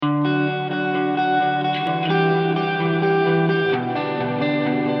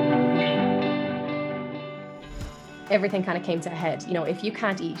everything kind of came to a head. You know, if you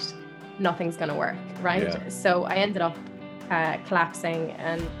can't eat, nothing's going to work, right? Yeah. So I ended up collapsing,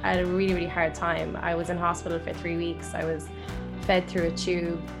 and I had a really, really hard time. I was in hospital for 3 weeks. I was fed through a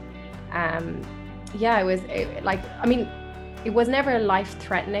tube. It was never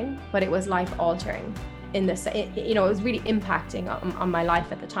life-threatening, but it was life-altering in this, it was really impacting on my life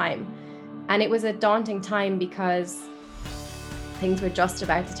at the time. And it was a daunting time because things were just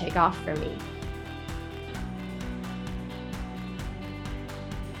about to take off for me.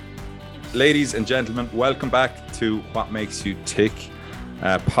 Ladies and gentlemen, welcome back to What Makes You Tick,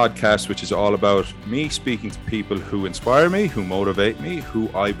 a podcast which is all about me speaking to people who inspire me, who motivate me, who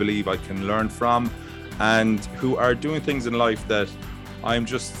I believe I can learn from, and who are doing things in life that I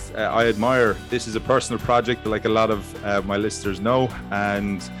admire. This is a personal project, like a lot of my listeners know,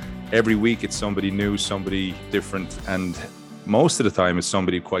 and every week it's somebody new, somebody different, and most of the time it's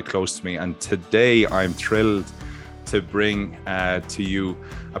somebody quite close to me. And today I'm thrilled to bring to you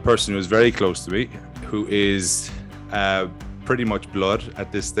a person who is very close to me, who is pretty much blood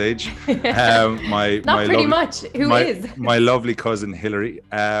at this stage. My lovely cousin Hilary.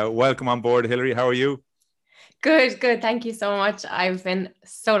 Welcome on board, Hilary. How are you? Good. Thank you so much. I've been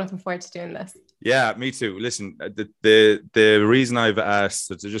so looking forward to doing this. Yeah, me too. Listen, the reason I've asked,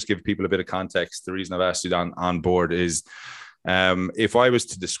 to just give people a bit of context, the reason I've asked you on board is if I was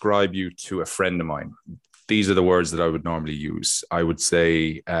to describe you to a friend of mine, these are the words that I would normally use. I would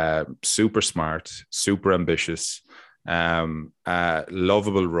say super smart, super ambitious,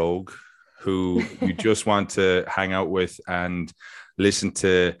 lovable rogue who you just want to hang out with and listen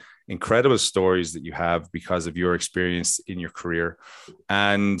to incredible stories that you have because of your experience in your career,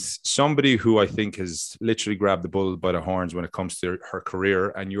 and somebody who I think has literally grabbed the bull by the horns when it comes to her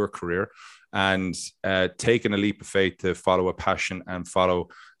career and your career, and taken a leap of faith to follow a passion and follow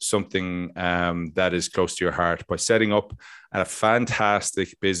something that is close to your heart by setting up a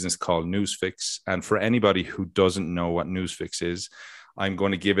fantastic business called Newsfix. And for anybody who doesn't know what Newsfix is, I'm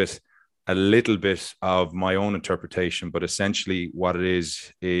going to give it a little bit of my own interpretation, but essentially what it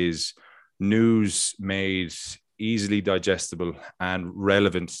is news made easily digestible and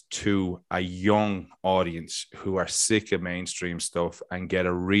relevant to a young audience who are sick of mainstream stuff and get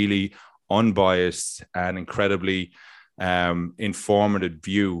a really unbiased and incredibly informative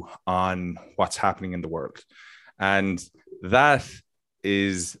view on what's happening in the world. And those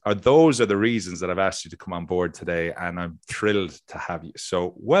are the reasons that I've asked you to come on board today, and I'm thrilled to have you.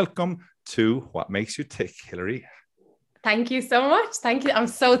 So welcome to What Makes You Tick, Hilary. Thank you so much. Thank you. I'm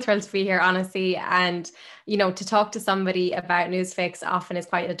so thrilled to be here, honestly. And, to talk to somebody about Newsfix often is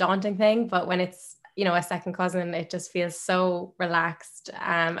quite a daunting thing, but when it's, a second cousin, it just feels so relaxed.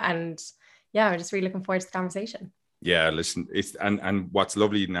 I'm just really looking forward to the conversation. Yeah, listen, and what's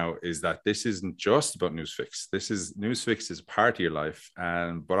lovely now is that this isn't just about Newsfix. Newsfix is a part of your life,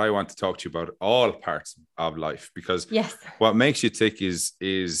 but I want to talk to you about all parts of life, because yes, What Makes You Tick is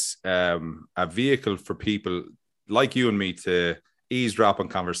a vehicle for people like you and me to eavesdrop on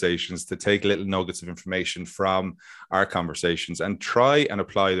conversations, to take little nuggets of information from our conversations and try and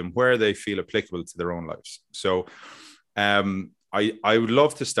apply them where they feel applicable to their own lives. So, I would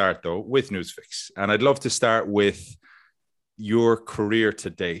love to start though with Newsfix, and I'd love to start with your career to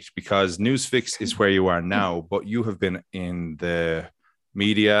date, because Newsfix is where you are now, but you have been in the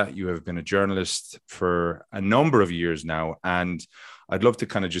media, you have been a journalist for a number of years now, and I'd love to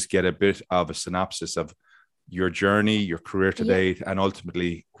kind of just get a bit of a synopsis of your journey, your career to date, and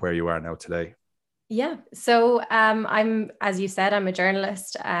ultimately where you are now today. Yeah. So as you said, I'm a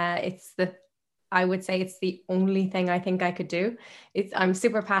journalist. I would say it's the only thing I think I could do. I'm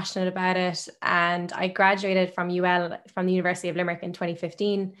super passionate about it. And I graduated from UL, from the University of Limerick in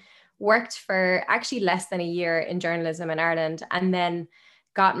 2015, worked for actually less than a year in journalism in Ireland, and then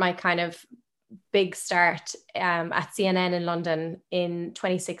got my kind of big start at CNN in London in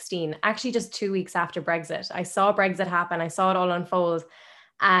 2016, actually just 2 weeks after Brexit. I saw Brexit happen. I saw it all unfold.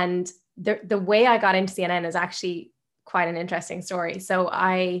 And the way I got into CNN is actually quite an interesting story. So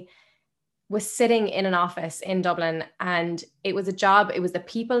I was sitting in an office in Dublin, and it was a job. It was the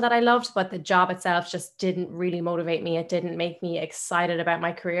people that I loved, but the job itself just didn't really motivate me. It didn't make me excited about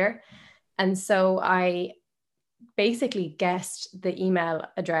my career. And so I basically guessed the email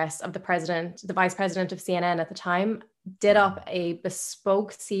address of the vice president of CNN at the time, did up a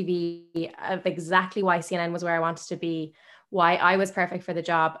bespoke CV of exactly why CNN was where I wanted to be, why I was perfect for the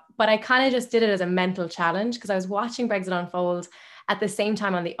job. But I kind of just did it as a mental challenge, because I was watching Brexit unfold. At the same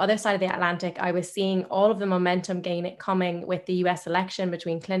time, on the other side of the Atlantic, I was seeing all of the momentum coming with the US election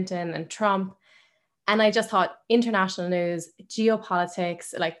between Clinton and Trump. And I just thought international news,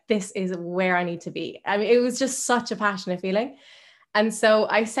 geopolitics, like this is where I need to be. I mean, it was just such a passionate feeling. And so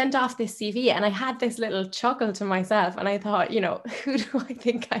I sent off this CV and I had this little chuckle to myself. And I thought, who do I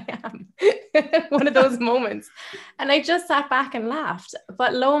think I am? One of those moments. And I just sat back and laughed.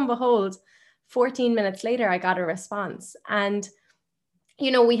 But lo and behold, 14 minutes later, I got a response. And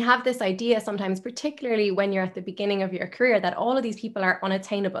we have this idea sometimes, particularly when you're at the beginning of your career, that all of these people are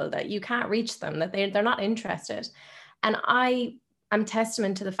unattainable, that you can't reach them, that they're not interested. And I'm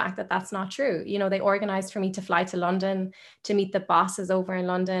testament to the fact that that's not true. They organized for me to fly to London to meet the bosses over in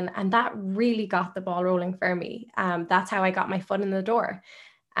London. And that really got the ball rolling for me. That's how I got my foot in the door.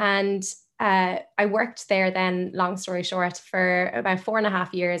 And I worked there then, long story short, for about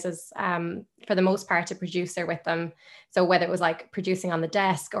 4.5 years as, for the most part, a producer with them. So whether it was like producing on the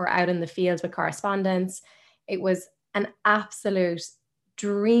desk or out in the field with correspondents, it was an absolute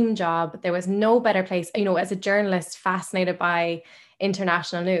dream job. There was no better place, as a journalist fascinated by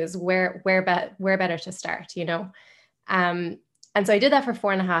international news, where better to start, And so I did that for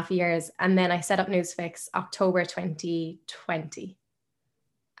 4.5 years. And then I set up Newsfix October 2020.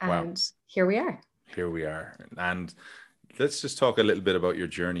 And wow. Here we are. And let's just talk a little bit about your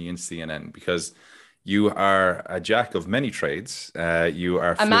journey in CNN, because you are a jack of many trades. You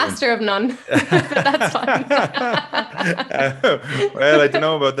are a master of none. That's fine. Well, I don't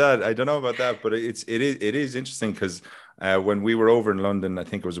know about that, but it is interesting because when we were over in London, I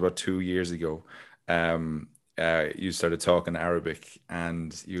think it was about 2 years ago, you started talking Arabic,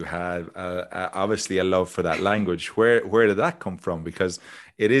 and you had obviously a love for that language. Where did that come from? Because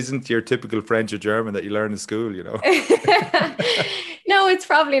it isn't your typical French or German that you learn in school, No, it's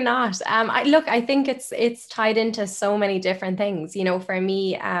probably not. I think it's tied into so many different things. For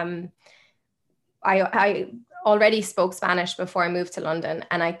me, I already spoke Spanish before I moved to London,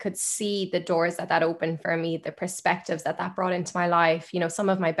 and I could see the doors that opened for me, the perspectives that brought into my life. Some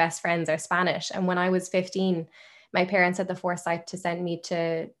of my best friends are Spanish. And when I was 15, my parents had the foresight to send me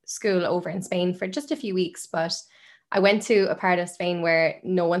to school over in Spain for just a few weeks. But I went to a part of Spain where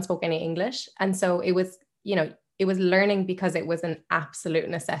no one spoke any English. And so it was learning because it was an absolute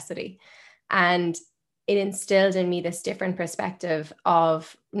necessity. And it instilled in me this different perspective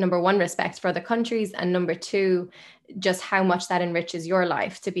of, number one, respect for the countries, and number two, just how much that enriches your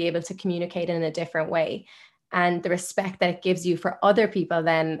life to be able to communicate in a different way, and the respect that it gives you for other people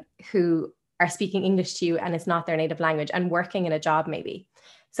then who are speaking English to you and it's not their native language, and working in a job maybe.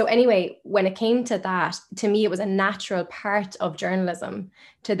 So anyway, when it came to that, to me, it was a natural part of journalism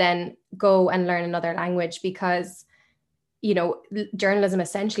to then go and learn another language, because journalism,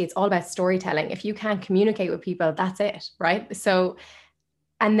 essentially, it's all about storytelling. If you can't communicate with people, that's it, right? So,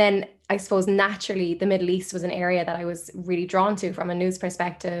 and then I suppose naturally the Middle East was an area that I was really drawn to from a news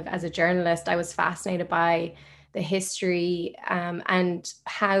perspective. As a journalist, I was fascinated by the history and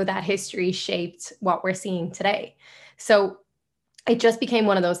how that history shaped what we're seeing today. So it just became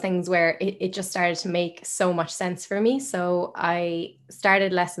one of those things where it just started to make so much sense for me. So I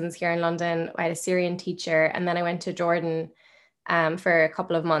started lessons here in London. I had a Syrian teacher, and then I went to Jordan for a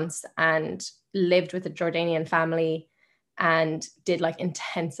couple of months and lived with a Jordanian family and did like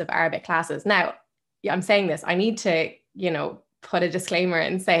intensive Arabic classes. Now, I'm saying this, I need to, put a disclaimer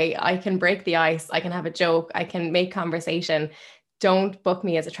and say, I can break the ice, I can have a joke, I can make conversation. Don't book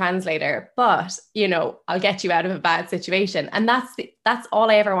me as a translator, but I'll get you out of a bad situation. And that's all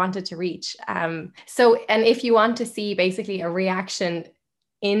I ever wanted to reach. And if you want to see basically a reaction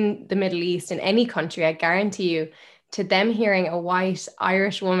in the Middle East, in any country, I guarantee you, to them hearing a white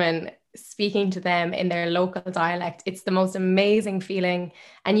Irish woman speaking to them in their local dialect, it's the most amazing feeling.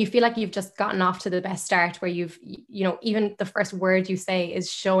 And you feel like you've just gotten off to the best start, where you've, even the first word you say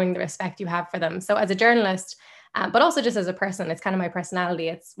is showing the respect you have for them. So as a journalist, but also just as a person, it's kind of my personality.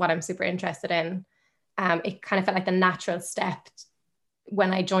 It's what I'm super interested in. It kind of felt like the natural step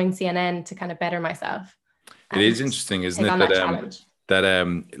when I joined CNN to kind of better myself. It is interesting, isn't it?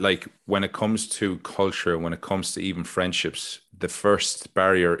 That like when it comes to culture, when it comes to even friendships, the first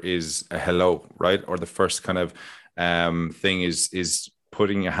barrier is a hello, right? Or the first kind of thing is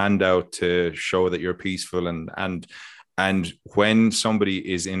putting a hand out to show that you're peaceful. And when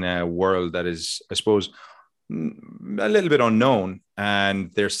somebody is in a world that is, I suppose, a little bit unknown,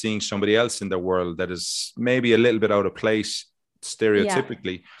 and they're seeing somebody else in their world that is maybe a little bit out of place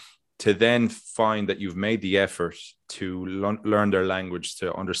stereotypically, to then find that you've made the effort to learn their language,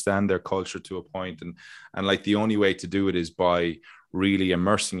 to understand their culture to a point, and like the only way to do it is by really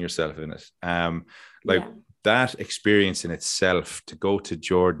immersing yourself in it. That experience in itself, to go to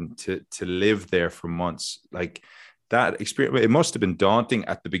Jordan, to live there for months, like that experience, it must have been daunting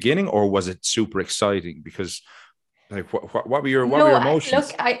at the beginning, or was it super exciting? Because like, what were your emotions?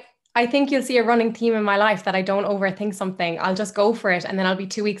 Look, I think you'll see a running theme in my life that I don't overthink something. I'll just go for it. And then I'll be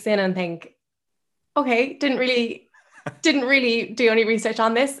 2 weeks in and think, okay, didn't really do any research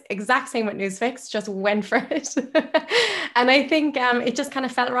on this. Exact same with Newsfix, just went for it. And I think it just kind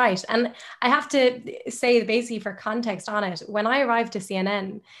of felt right. And I have to say, basically for context on it, when I arrived to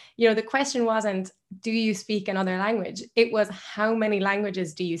CNN, the question wasn't, do you speak another language? It was, how many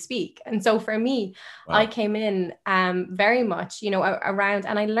languages do you speak? And so for me, wow. I came in very much, around,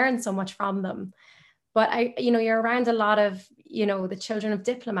 and I learned so much from them. But you're around a lot of, the children of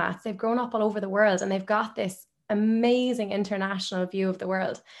diplomats. They've grown up all over the world, and they've got this amazing international view of the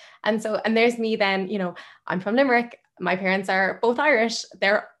world. And there's me then, I'm from Limerick. My parents are both Irish.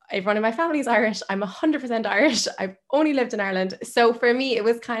 Everyone in my family is Irish. I'm 100% Irish. I've only lived in Ireland. So for me, it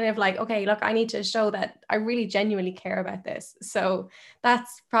was kind of like, okay, look, I need to show that I really genuinely care about this. So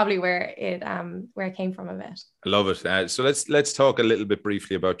that's probably where it came from a bit. I love it. So let's talk a little bit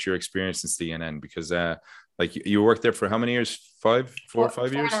briefly about your experience in CNN, because like you worked there for how many years? 4 or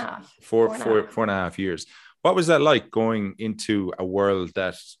 5 years? 4.5 and a half years. What was that like, going into a world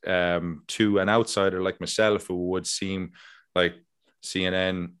that to an outsider like myself, who would seem like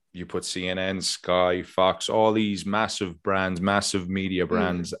CNN, you put CNN, Sky, Fox, all these massive brands, massive media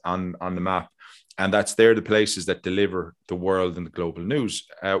brands on the map, and they're the places that deliver the world and the global news.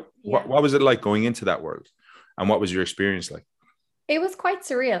 What was it like going into that world, and what was your experience like? It was quite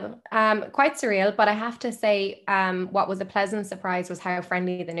surreal, but I have to say what was a pleasant surprise was how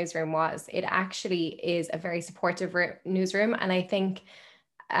friendly the newsroom was. It actually is a very supportive newsroom. And I think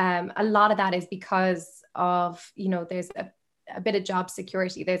a lot of that is because of, there's a bit of job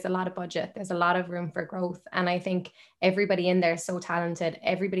security. There's a lot of budget. There's a lot of room for growth. And I think everybody in there is so talented.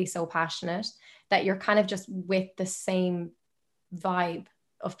 Everybody's so passionate that you're kind of just with the same vibe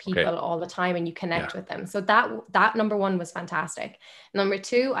of people all the time, and you connect with them. So that number one was fantastic. Number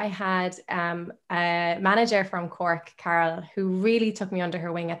two, I had a manager from Cork, Carol, who really took me under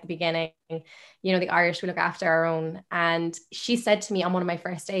her wing at the beginning. The Irish, we look after our own. And she said to me on one of my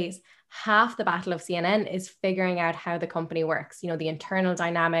first days, half the battle of CNN is figuring out how the company works, the internal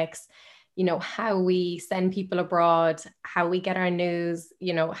dynamics, how we send people abroad, how we get our news,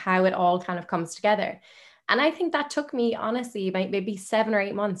 how it all kind of comes together. And I think that took me, honestly, maybe 7 or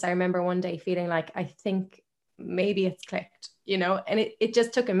 8 months. I remember one day feeling like, I think maybe it's clicked, and it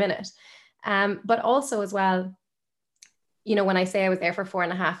just took a minute. But also as well, when I say I was there for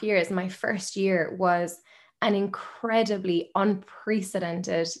 4.5 years, my first year was an incredibly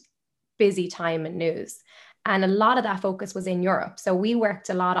unprecedented busy time in news. And a lot of that focus was in Europe. So we worked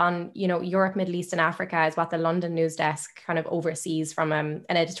a lot on, Europe, Middle East, and Africa is what the London news desk kind of oversees from an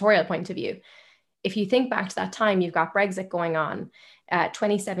editorial point of view. If you think back to that time, you've got Brexit going on.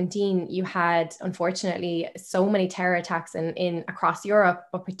 2017, you had, unfortunately, so many terror attacks in across Europe,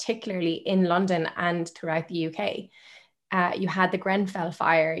 but particularly in London and throughout the UK. You had the Grenfell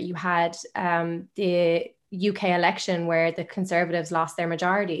fire. You had the UK election where the Conservatives lost their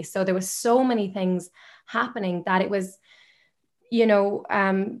majority. So there was so many things happening that it was,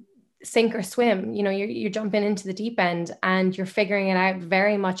 sink or swim. You're jumping into the deep end and you're figuring it out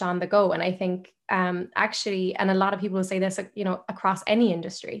very much on the go. And I think actually, and a lot of people will say this, across any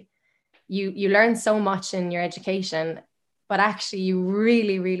industry, you learn so much in your education, but actually you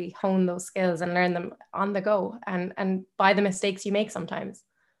really, really hone those skills and learn them on the go and by the mistakes you make sometimes.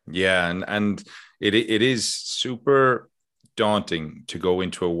 Yeah. And it is super daunting to go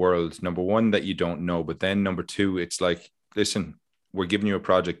into a world, number one, that you don't know, but then number two, it's like, listen, we're giving you a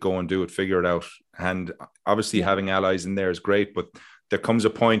project, go and do it, figure it out. And obviously having allies in there is great, but there comes a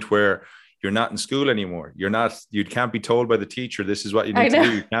point where you're not in school anymore. You can't be told by the teacher, this is what you need to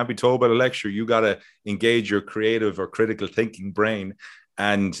do. You can't be told by the lecturer. You got to engage your creative or critical thinking brain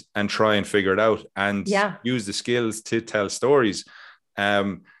and try and figure it out and use the skills to tell stories.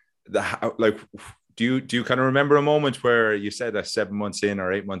 Do you kind of remember a moment where you said that 7 months in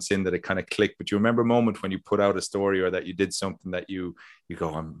or 8 months in that it kind of clicked, but do you remember a moment when you put out a story or that you did something that you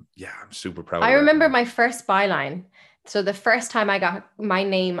go, I'm super proud of? I remember my first byline. So the first time I got my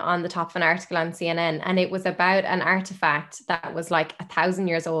name on the top of an article on CNN, and it was about an artifact that was like 1,000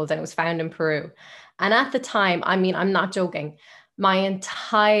 years old and it was found in Peru. And at the time, I mean, I'm not joking, my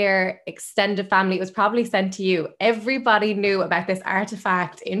entire extended family, it was probably sent to you. Everybody knew about this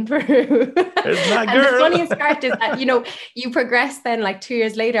artifact in Peru. Isn't that And girl? the funniest part is that, you progress then like 2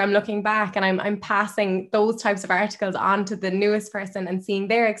 years later, I'm looking back and I'm passing those types of articles on to the newest person and seeing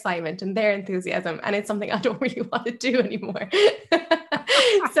their excitement and their enthusiasm. And it's something I don't really want to do anymore.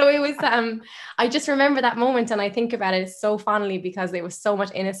 So it was, I just remember that moment and I think about it so fondly because there was so much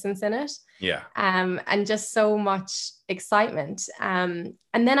innocence in it. Yeah. And just so much excitement. And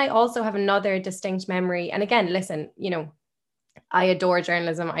then I also have another distinct memory. And again, listen, I adore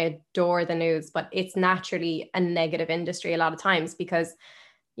journalism. I adore the news, but it's naturally a negative industry a lot of times because,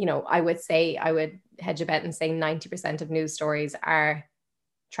 I would hedge a bet and say 90% of news stories are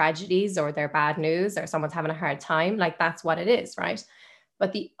tragedies or they're bad news or someone's having a hard time. Like that's what it is, right?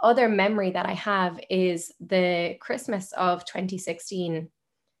 But the other memory that I have is the Christmas of 2016.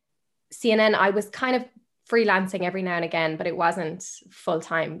 CNN, I was kind of freelancing every now and again, but it wasn't full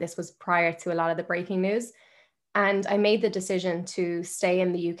time. This was prior to a lot of the breaking news. And I made the decision to stay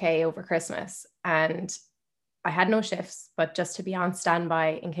in the UK over Christmas. And I had no shifts, but just to be on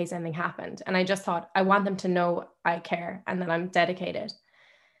standby in case anything happened. And I just thought, I want them to know I care and that I'm dedicated.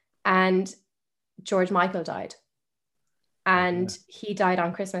 And George Michael died. And he died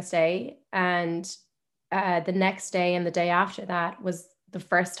on Christmas Day. And the next day and the day after that was the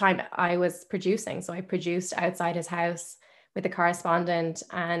first time I was producing. So I produced outside his house with a correspondent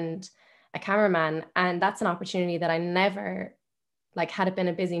and a cameraman. And that's an opportunity that I never, had it been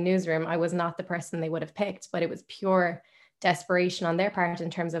a busy newsroom, I was not the person they would have picked, but it was pure desperation on their part in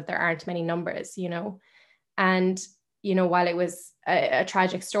terms of there aren't many numbers, And, while it was a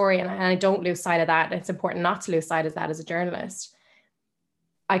tragic story, and I don't lose sight of that, it's important not to lose sight of that as a journalist.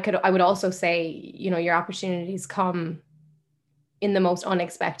 I would also say, your opportunities come in the most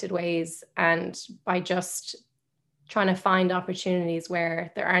unexpected ways and by just trying to find opportunities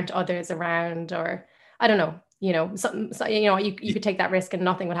where there aren't others around, or I don't know, you could take that risk and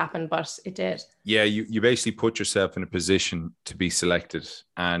nothing would happen, but it did. Yeah, you basically put yourself in a position to be selected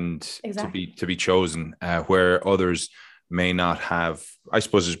and to be chosen, where others may not have. I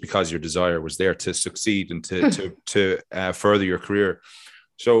suppose it's because your desire was there to succeed and to further your career.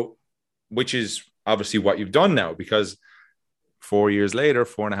 So, which is obviously what you've done now, because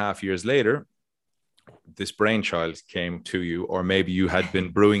 4.5 years later, this brainchild came to you, or maybe you had been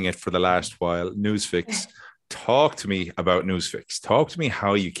brewing it for the last while. Newsfix. Talk to me about Newsfix. Talk to me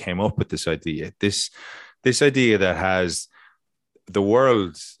how you came up with this idea. This idea that has the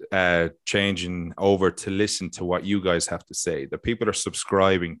world changing over to listen to what you guys have to say. The people are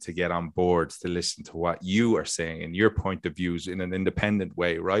subscribing to get on board to listen to what you are saying and your point of views in an independent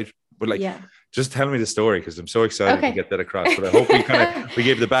way, right? But just tell me the story because I'm so excited to get that across. But I hope we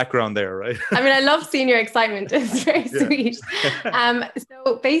gave the background there, right? I mean, I love seeing your excitement. It's very sweet.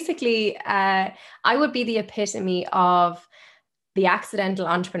 So basically, I would be the epitome of the accidental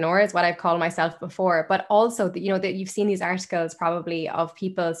entrepreneur is what I've called myself before, but also that you've seen these articles probably of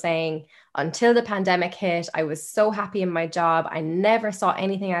people saying, until the pandemic hit, I was so happy in my job. I never saw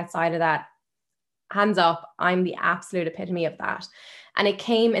anything outside of that. Hands up, I'm the absolute epitome of that. And it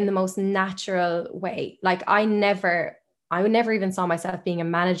came in the most natural way. Like I would never even saw myself being a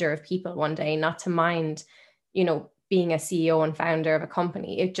manager of people one day, not to mind, being a CEO and founder of a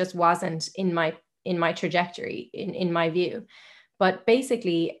company. It just wasn't in my trajectory, in my view. But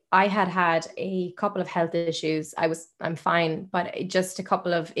basically, I had a couple of health issues. I'm fine, but just a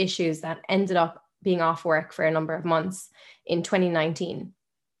couple of issues that ended up being off work for a number of months in 2019.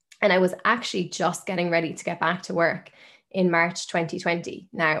 And I was actually just getting ready to get back to work in March 2020.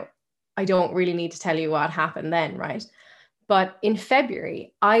 Now, I don't really need to tell you what happened then, right? But in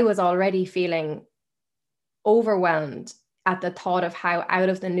February, I was already feeling overwhelmed at the thought of how out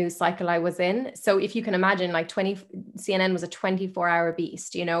of the news cycle I was in. So if you can imagine, CNN was a 24-hour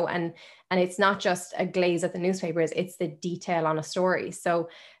beast, and it's not just a glaze at the newspapers, it's the detail on a story. So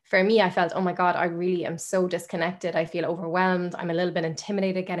for me, I felt, oh my God, I really am so disconnected. I feel overwhelmed. I'm a little bit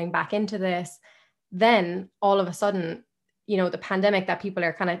intimidated getting back into this. Then all of a sudden, the pandemic that people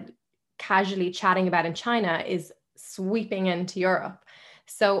are kind of casually chatting about in China is sweeping into Europe.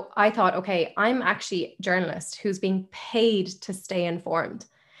 So I thought, okay, I'm actually a journalist who's being paid to stay informed.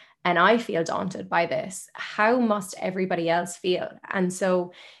 And I feel daunted by this. How must everybody else feel? And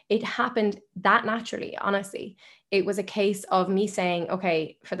so it happened that naturally, honestly. It was a case of me saying,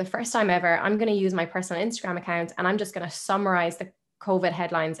 okay, for the first time ever, I'm going to use my personal Instagram account and I'm just going to summarize the COVID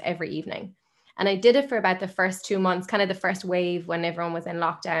headlines every evening. And I did it for about the first 2 months, kind of the first wave when everyone was in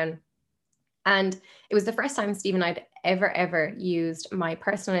lockdown. And it was the first time, Stephen, I'd ever used my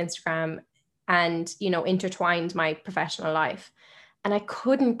personal Instagram and, you know, intertwined my professional life. And I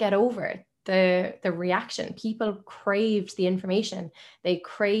couldn't get over the reaction. People craved the information. They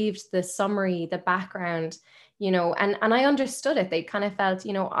craved the summary, the background, you know, and I understood it. They kind of felt,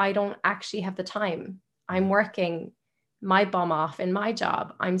 you know, I don't actually have the time. I'm working my bum off in my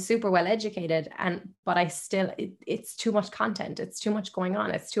job. I'm super well educated, but I still, it's too much content. It's too much going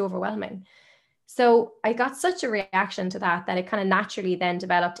on. It's too overwhelming. So I got such a reaction to that it kind of naturally then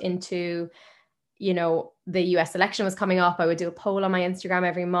developed into, you know, the US election was coming up. I would do a poll on my Instagram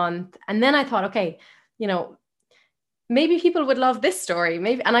every month. And then I thought, okay, you know, maybe people would love this story.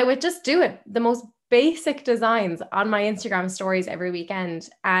 Maybe, and I would just do it, the most basic designs on my Instagram stories every weekend.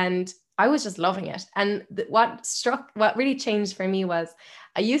 And I was just loving it. And what really changed for me was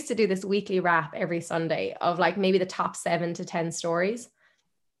I used to do this weekly wrap every Sunday of like maybe the top 7 to 10 stories.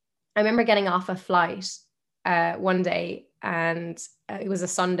 I remember getting off a flight one day, and it was a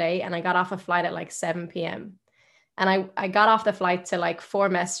Sunday, and I got off a flight at like 7 p.m. And I got off the flight to like 4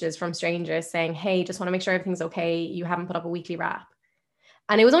 messages from strangers saying, hey, just want to make sure everything's okay. You haven't put up a weekly wrap.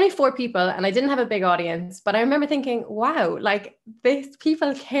 And it was only 4 people, and I didn't have a big audience, but I remember thinking, wow, like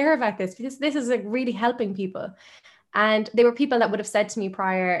people care about this, because this is like really helping people. And they were people that would have said to me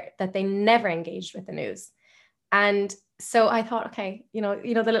prior that they never engaged with the news. And so I thought, okay, you know,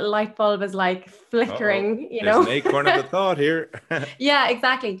 the little light bulb is like flickering, you know. There's an acorn of a thought here. Yeah,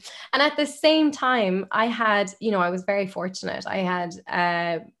 exactly. And at the same time, I had, you know, I was very fortunate. I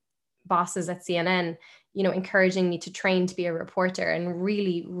had bosses at CNN, you know, encouraging me to train to be a reporter, and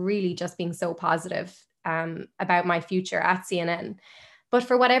really, really just being so positive about my future at CNN. But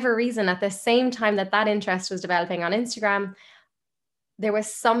for whatever reason, at the same time that interest was developing on Instagram, there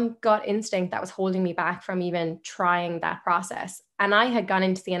was some gut instinct that was holding me back from even trying that process. And I had gone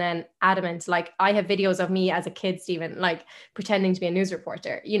into CNN adamant, like I have videos of me as a kid, Stephen, like pretending to be a news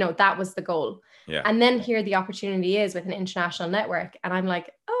reporter, you know, that was the goal. Yeah. And then here the opportunity is with an international network. And I'm like,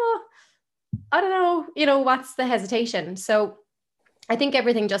 oh, I don't know, you know, what's the hesitation? So I think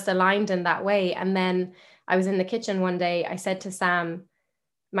everything just aligned in that way. And then I was in the kitchen one day, I said to Sam,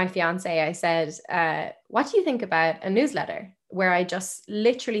 my fiance, I said, what do you think about a newsletter where I just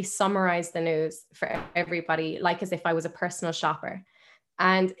literally summarize the news for everybody, like as if I was a personal shopper?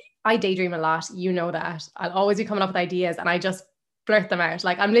 And I daydream a lot. You know that. I'll always be coming up with ideas, and I just blurt them out.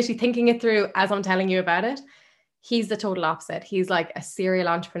 Like I'm literally thinking it through as I'm telling you about it. He's the total opposite. He's like a serial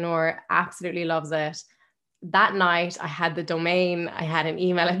entrepreneur, absolutely loves it. That night I had the domain, I had an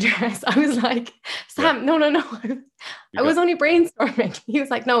email address. I was like, Sam, no. I was only brainstorming. He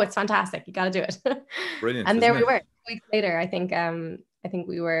was like, no, it's fantastic. You got to do it. Brilliant. And there we were. 2 weeks later, I think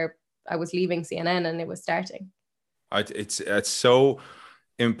I was leaving CNN and it was starting. It's so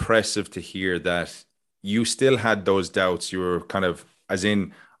impressive to hear that you still had those doubts. You were kind of, as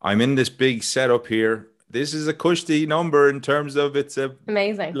in, I'm in this big setup here. This is a cushy number in terms of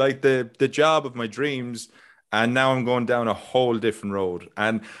amazing, like the job of my dreams. And now I'm going down a whole different road.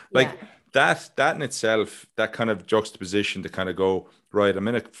 And like that in itself, that kind of juxtaposition to kind of go, right, I'm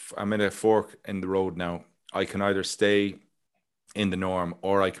in a fork in the road now. I can either stay in the norm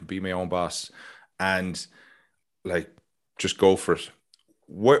or I can be my own boss and like just go for it.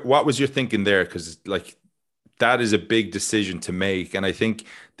 What was your thinking there? Because like that is a big decision to make. And I think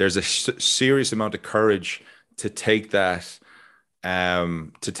there's a serious amount of courage to take that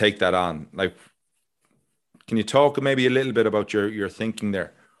on. Like, can you talk maybe a little bit about your thinking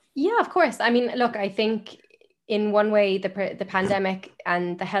there? Yeah, of course. I mean, look, I think in one way, the pandemic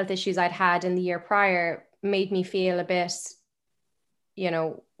and the health issues I'd had in the year prior made me feel a bit, you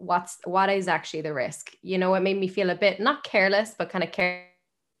know, what is actually the risk? You know, it made me feel a bit not careless, but kind of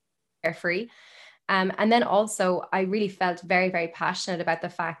carefree. And then also, I really felt very, very passionate about the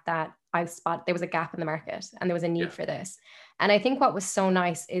fact that there was a gap in the market and there was a need for this. And I think what was so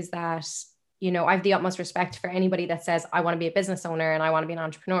nice is that, you know, I have the utmost respect for anybody that says, I want to be a business owner and I want to be an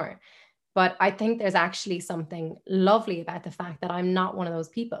entrepreneur. But I think there's actually something lovely about the fact that I'm not one of those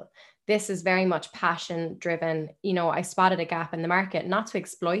people. This is very much passion driven. You know, I spotted a gap in the market, not to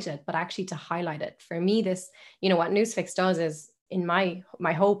exploit it, but actually to highlight it. For me, this, you know, what Newsfix does is, in my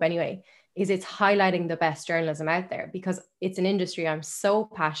hope anyway, is it's highlighting the best journalism out there, because it's an industry I'm so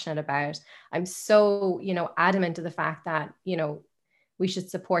passionate about. I'm so, you know, adamant to the fact that, you know, we should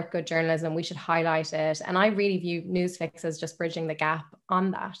support good journalism. We should highlight it. And I really view Newsfix as just bridging the gap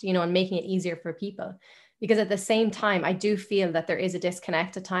on that, you know, and making it easier for people. Because at the same time, I do feel that there is a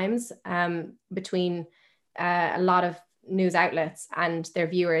disconnect at times between a lot of news outlets and their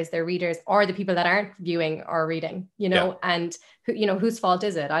viewers, their readers, or the people that aren't viewing or reading, you know, and who, you know, whose fault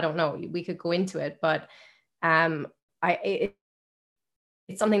is it? I don't know. We could go into it, but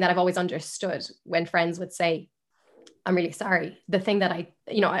it's something that I've always understood when friends would say, I'm really sorry. The thing that I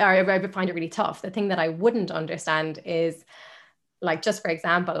find it really tough. The thing that I wouldn't understand is, like, just for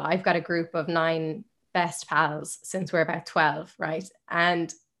example, I've got a group of 9 best pals since we're about 12, right?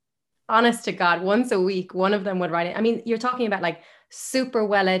 And honest to God, once a week, one of them would write it. I mean, you're talking about like super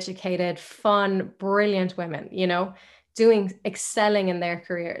well-educated, fun, brilliant women, excelling in their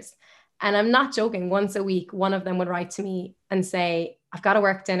careers. And I'm not joking. Once a week, one of them would write to me and say, I've got a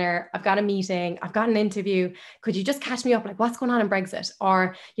work dinner, I've got a meeting, I've got an interview. Could you just catch me up? Like, what's going on in Brexit?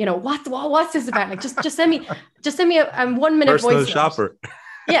 Or, what's this about? Like, just send me a 1 minute Personal voice shopper. Note.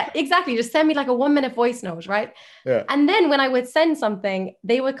 Yeah, exactly. Just send me like a 1 minute voice note, right? Yeah. And then when I would send something,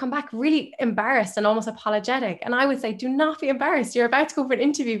 they would come back really embarrassed and almost apologetic. And I would say, do not be embarrassed. You're about to go for an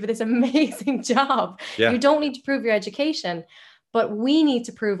interview for this amazing job. Yeah. You don't need to prove your education, but we need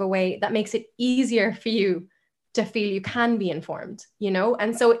to prove a way that makes it easier for you to feel you can be informed,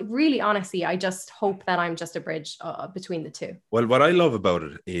 And so really, honestly, I just hope that I'm just a bridge between the two. Well, what I love about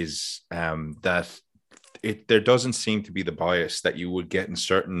it is that there doesn't seem to be the bias that you would get in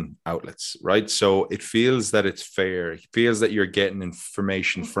certain outlets, right? So it feels that it's fair. It feels that you're getting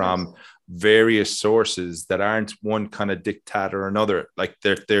information from various sources that aren't one kind of diktat or another. Like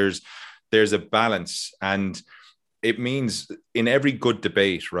there's a balance, and it means in every good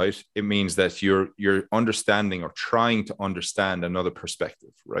debate, right? It means that you're understanding or trying to understand another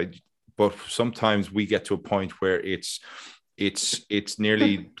perspective, right? But sometimes we get to a point where it's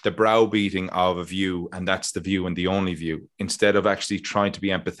nearly the browbeating of a view, and that's the view and the only view, instead of actually trying to be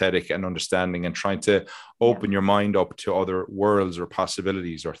empathetic and understanding and trying to open your mind up to other worlds or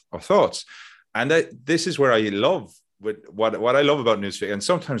possibilities or thoughts. And this is where I love what I love about Newsfix. And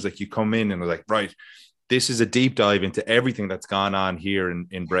sometimes like you come in and like, right, this is a deep dive into everything that's gone on here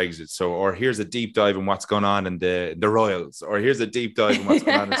in Brexit. So, or here's a deep dive in what's going on in the Royals, or here's a deep dive in what's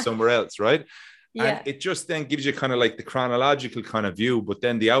going on in somewhere else, right? Yeah. And it just then gives you kind of like the chronological kind of view, but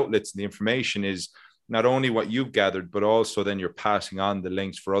then the outlets and the information is not only what you've gathered, but also then you're passing on the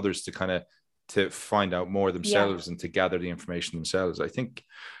links for others to kind of to find out more themselves and to gather the information themselves. I think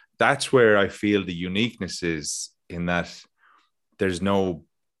that's where I feel the uniqueness is, in that there's no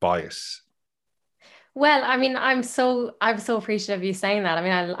bias. Well, I mean, I'm so appreciative of you saying that. I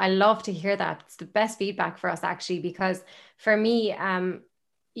mean, I love to hear that. It's the best feedback for us, actually, because for me, I'm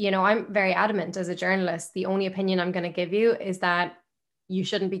very adamant as a journalist. The only opinion I'm going to give you is that you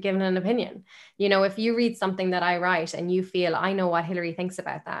shouldn't be given an opinion. If you read something that I write and you feel I know what Hillary thinks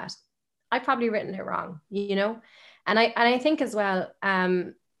about that, I've probably written it wrong, And I think as well,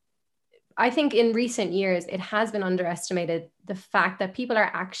 I think in recent years, it has been underestimated, the fact that people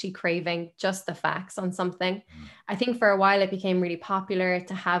are actually craving just the facts on something. I think for a while it became really popular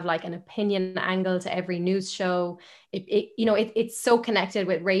to have like an opinion angle to every news show. It's so connected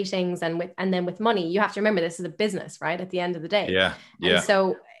with ratings and then with money. You have to remember, this is a business, right? At the end of the day. Yeah.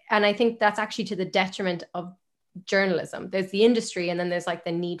 And I think that's actually to the detriment of journalism. There's the industry, and then there's like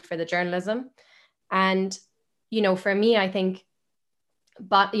the need for the journalism. And, for me, I think,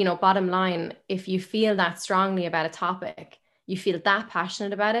 but bottom line, if you feel that strongly about a topic, you feel that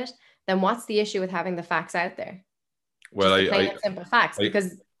passionate about it, then what's the issue with having the facts out there? Well, just plain and simple facts,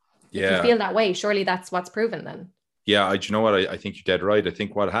 because if you feel that way, surely that's what's proven then. Yeah, you know what? I think you're dead right. I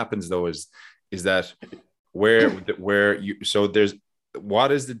think what happens though is that where you, so there's,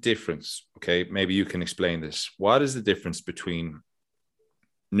 what is the difference? Okay, maybe you can explain this. What is the difference between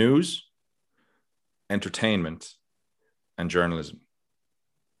news, entertainment, and journalism?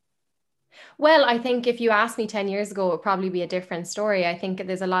 Well, I think if you asked me 10 years ago, it would probably be a different story. I think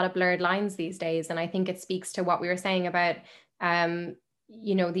there's a lot of blurred lines these days. And I think it speaks to what we were saying about,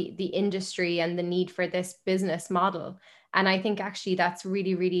 the industry and the need for this business model. And I think actually that's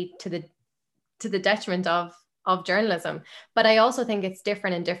really, really to the detriment of journalism. But I also think it's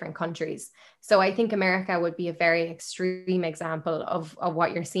different in different countries. So I think America would be a very extreme example of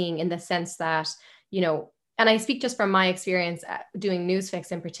what you're seeing, in the sense that, and I speak just from my experience doing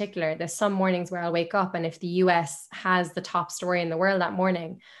Newsfix in particular. There's some mornings where I'll wake up, and if the US has the top story in the world that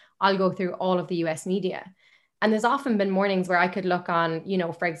morning, I'll go through all of the US media. And there's often been mornings where I could look on,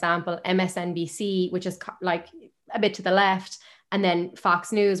 for example, MSNBC, which is like a bit to the left, and then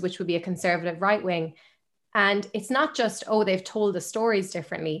Fox News, which would be a conservative right wing. And it's not just, they've told the stories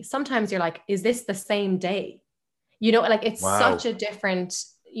differently. Sometimes you're like, is this the same day? Like it's such a different,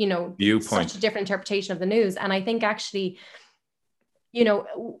 viewpoint, such a different interpretation of the news. And I think actually,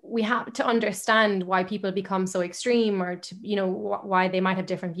 we have to understand why people become so extreme, or to, why they might have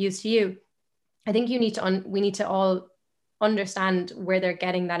different views to you. I think we need to all understand where they're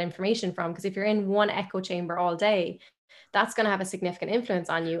getting that information from. Because if you're in one echo chamber all day, that's going to have a significant influence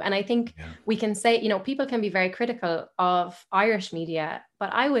on you. And I think we can say, you know, people can be very critical of Irish media,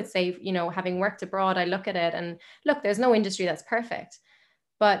 but I would say, you know, having worked abroad, I look at it and look, there's no industry that's perfect.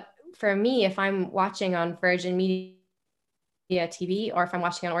 But for me, if I'm watching on Virgin Media TV, or if I'm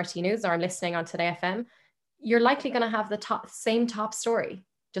watching on RT News, or I'm listening on Today FM, you're likely going to have the same top story,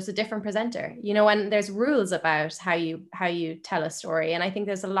 just a different presenter, you know, and there's rules about how you tell a story. And I think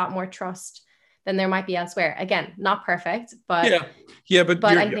there's a lot more trust than there might be elsewhere. Again, not perfect, but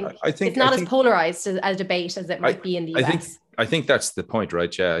but I think it's not as polarized a debate as it might be in the US. I think that's the point,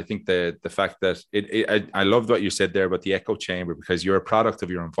 right? Yeah, I think the fact that I loved what you said there about the echo chamber, because you're a product of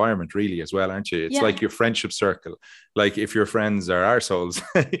your environment, really, as well, aren't you? It's like your friendship circle. Like if your friends are arseholes,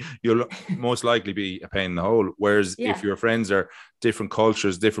 you'll most likely be a pain in the hole. Whereas if your friends are different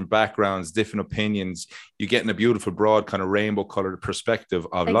cultures, different backgrounds, different opinions, you're getting a beautiful, broad, kind of rainbow colored perspective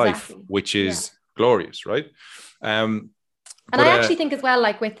of life, which is glorious, right? And I actually think as well,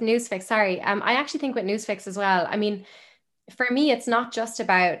 like with Newsfix, I actually think with Newsfix as well, I mean, for me, it's not just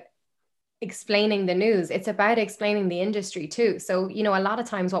about explaining the news, it's about explaining the industry too. So, you know, a lot of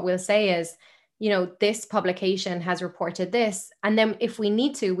times what we'll say is, you know, this publication has reported this. And then if we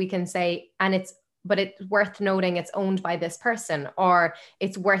need to, we can say, but it's worth noting it's owned by this person, or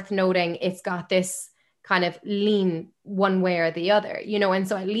it's worth noting it's got this kind of lean one way or the other, you know. And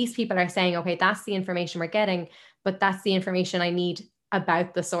so at least people are saying, okay, that's the information we're getting, but that's the information I need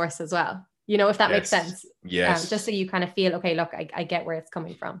about the source as well. You know, if that makes sense. Yes. Just so you kind of feel, okay, look, I get where it's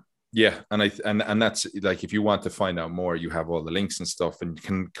coming from. Yeah. And that's like, if you want to find out more, you have all the links and stuff, and you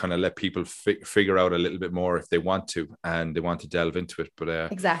can kind of let people figure out a little bit more if they want to, and they want to delve into it. But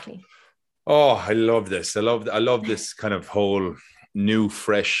exactly. Oh, I love this. I love this kind of whole new,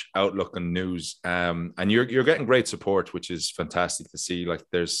 fresh outlook on news. And you're getting great support, which is fantastic to see. Like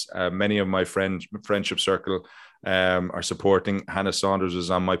there's many of my friendship circle are supporting. Hannah Saunders was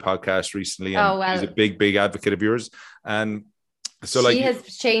on my podcast recently, and she's a big advocate of yours. And so she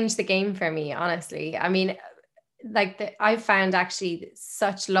has changed the game for me, honestly. I mean, like I've found actually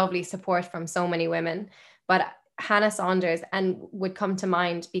such lovely support from so many women, but Hannah Saunders would come to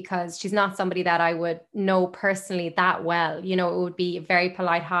mind because she's not somebody that I would know personally that well. You know, it would be a very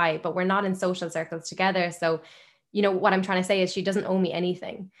polite hi, but we're not in social circles together. So, you know, what I'm trying to say is she doesn't owe me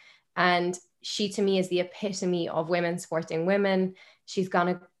anything. And she, to me, is the epitome of women supporting women. She's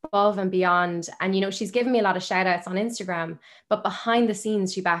gone above and beyond. And, you know, she's given me a lot of shout outs on Instagram, but behind the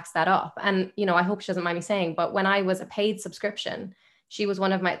scenes, she backs that up. And, you know, I hope she doesn't mind me saying, but when I was a paid subscription, she was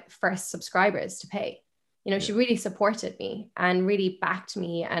one of my first subscribers to pay. You know, she really supported me and really backed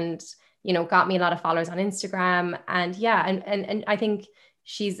me, and, you know, got me a lot of followers on Instagram. And and I think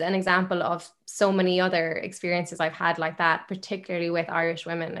she's an example of so many other experiences I've had like that, particularly with Irish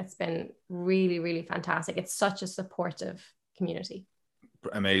women. It's been really, really fantastic. It's such a supportive community.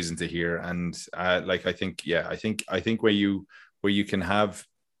 Amazing to hear. And like, I think where you can have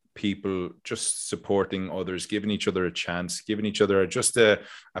people just supporting others, giving each other a chance, giving each other just a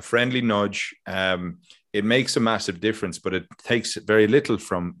friendly nudge, it makes a massive difference. But it takes very little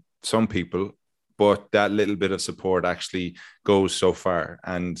from some people, but that little bit of support actually goes so far.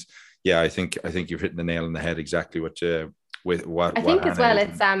 And I think you've hit the nail on the head, exactly what I think as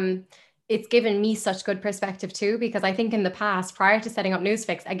well. It's given me such good perspective too, because I think in the past, prior to setting up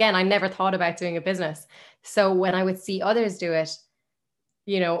Newsfix, again, I never thought about doing a business. So when I would see others do it,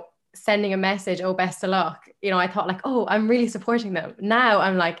 you know, sending a message, oh, best of luck, you know, I thought like, oh, I'm really supporting them. Now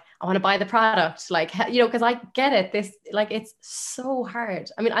I'm like, I want to buy the product, like, you know, because I get it. This, like, it's so hard.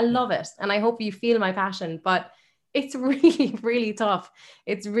 I mean, I love it. And I hope you feel my passion, but it's really, really tough.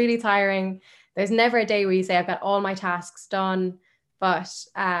 It's really tiring. There's never a day where you say, I've got all my tasks done. But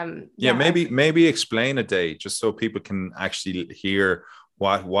maybe explain a day just so people can actually hear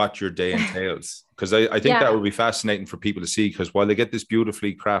what your day entails, because I think that would be fascinating for people to see, because while they get this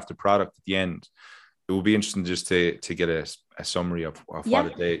beautifully crafted product at the end, it would be interesting just to get a summary of what a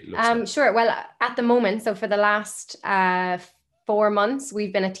day looks like. Sure. Well, at the moment, so for the last 4 months,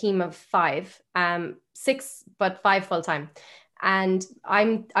 we've been a team of 5, 6, but 5 full-time. And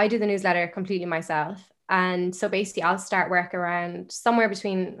I do the newsletter completely myself. And so basically I'll start work around somewhere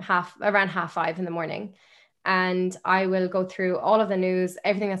between around 5:30 in the morning. And I will go through all of the news,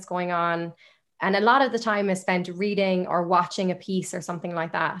 everything that's going on. And a lot of the time is spent reading or watching a piece or something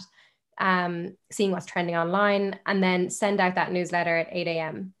like that, seeing what's trending online, and then send out that newsletter at 8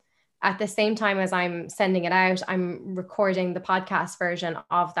 a.m. At the same time as I'm sending it out, I'm recording the podcast version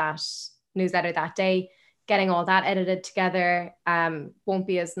of that newsletter that day, getting all that edited together. Won't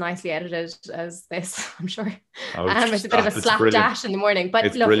be as nicely edited as this, I'm sure. It's a bit of a slapdash in the morning,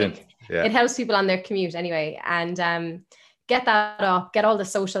 but look, Yeah. It helps people on their commute anyway. And get that up, get all the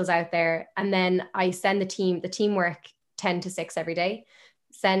socials out there. And then I send the teamwork 10 to 6 every day,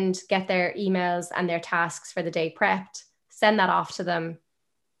 get their emails and their tasks for the day prepped, send that off to them.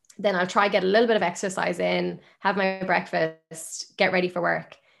 Then I'll try get a little bit of exercise in, have my breakfast, get ready for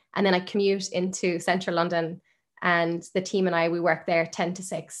work. And then I commute into central London, and the team and I, we work there 10 to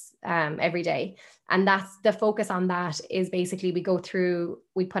 6 every day. And that's the focus on that is basically we go through,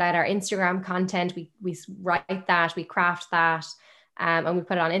 we put out our Instagram content, we write that, we craft that, and we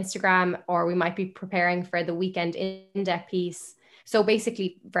put it on Instagram, or we might be preparing for the weekend in-depth piece. So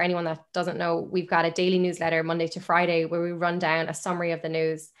basically, for anyone that doesn't know, we've got a daily newsletter Monday to Friday where we run down a summary of the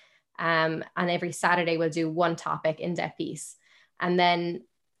news. And every Saturday we'll do one topic in-depth piece. And then,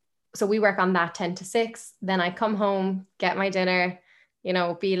 so we work on that 10 to 6. Then I come home, get my dinner,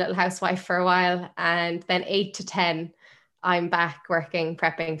 be a little housewife for a while. And then 8 to 10, I'm back working,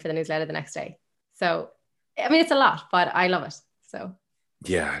 prepping for the newsletter the next day. So, I mean, it's a lot, but I love it. So.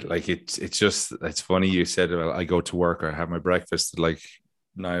 Yeah, like it's funny you said, well, I go to work or I have my breakfast like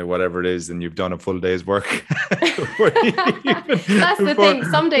now, whatever it is, and you've done a full day's work. That's the thing.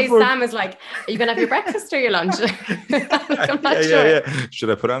 Some days Sam is like, are you going to have your breakfast or your lunch? I'm not sure. Yeah. Should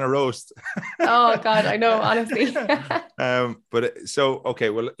I put on a roast? Oh God, I know, honestly. But so, okay,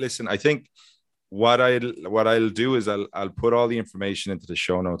 well, listen, I think what I'll do is I'll put all the information into the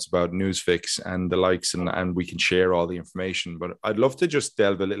show notes about Newsfix and the likes, and we can share all the information. But I'd love to just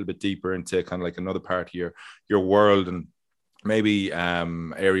delve a little bit deeper into kind of like another part of your world, and maybe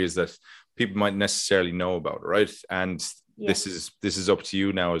areas that people might necessarily know about, right? And this is up to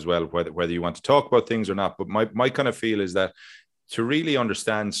you now as well, whether you want to talk about things or not. But my kind of feel is that to really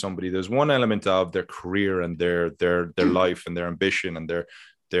understand somebody, there's one element of their career and their life and their ambition and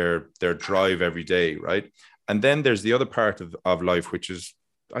their drive every day, right? And then there's the other part of life, which is,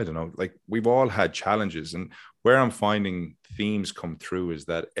 I don't know, like we've all had challenges. And where I'm finding themes come through is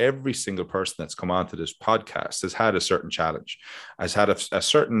that every single person that's come onto this podcast has had a certain challenge, has had a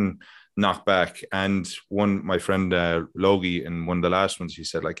certain knockback. And my friend Logie, in one of the last ones, he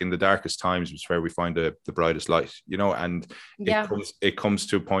said, like, in the darkest times is where we find the brightest light, and it comes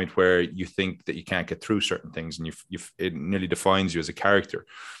to a point where you think that you can't get through certain things, and it nearly defines you as a character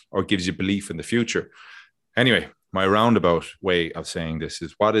or gives you belief in the future. Anyway, my roundabout way of saying this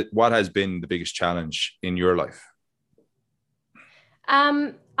is what has been the biggest challenge in your life?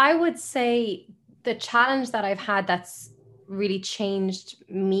 I would say the challenge that I've had that's really changed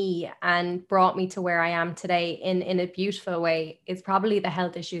me and brought me to where I am today in a beautiful way is probably the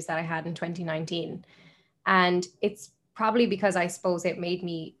health issues that I had in 2019. And it's probably because I suppose it made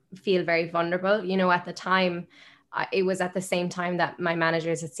me feel very vulnerable. At the time, it was at the same time that my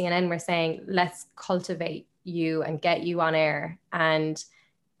managers at CNN were saying, let's cultivate you and get you on air. And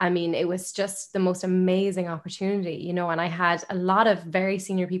I mean, it was just the most amazing opportunity, and I had a lot of very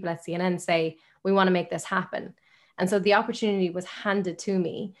senior people at CNN say, we want to make this happen. And so the opportunity was handed to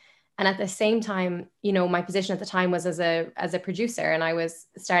me. And at the same time, my position at the time was as a producer, and I was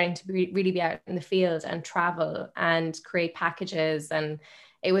starting to really be out in the field and travel and create packages. And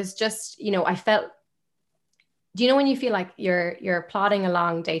it was just, I felt, do you know when you feel like you're plodding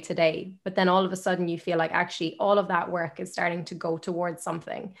along day to day, but then all of a sudden you feel like actually all of that work is starting to go towards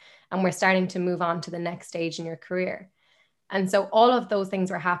something, and we're starting to move on to the next stage in your career. And so all of those things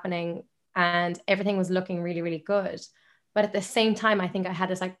were happening and everything was looking really, really good. But at the same time, I think I had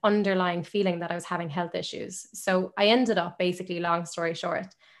this like underlying feeling that I was having health issues. So I ended up, basically, long story short,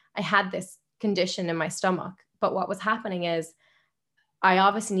 I had this condition in my stomach. But what was happening is I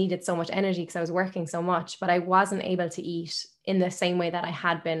obviously needed so much energy because I was working so much, but I wasn't able to eat in the same way that I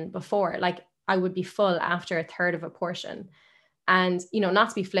had been before. Like I would be full after a third of a portion. And, not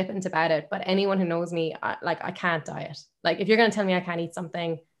to be flippant about it, but anyone who knows me, I can't diet. Like if you're going to tell me I can't eat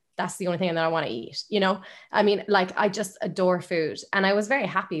something, that's the only thing that I want to eat, I mean, like I just adore food, and I was very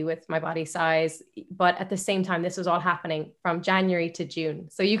happy with my body size. But at the same time, this was all happening from January to June.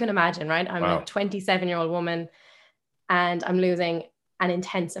 So you can imagine, right? I'm a 27-year-old woman and I'm losing an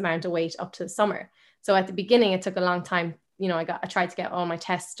intense amount of weight up to the summer. So at the beginning, it took a long time. I tried to get all my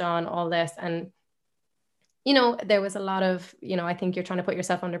tests done, all this. And, there was a lot of, I think you're trying to put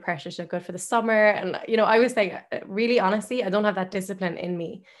yourself under pressure to look good for the summer. And, I was saying, really, honestly, I don't have that discipline in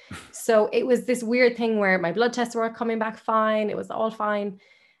me. So it was this weird thing where my blood tests were coming back fine. It was all fine.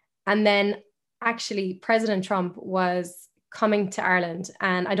 And then actually President Trump was coming to Ireland.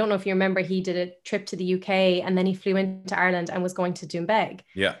 And I don't know if you remember, he did a trip to the UK and then he flew into Ireland and was going to Doonbeg.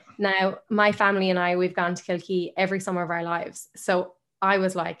 Yeah. Now, my family and I, we've gone to Kilkee every summer of our lives. So I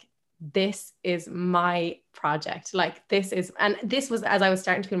was like, this is my project. Like and this was, as I was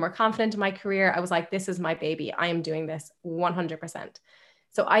starting to feel more confident in my career, I was like, this is my baby. I am doing this 100%.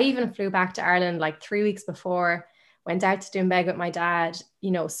 So I even flew back to Ireland like 3 weeks before, went out to Doonbeg with my dad,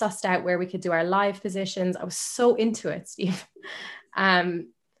 sussed out where we could do our live positions. I was so into it, Steve. And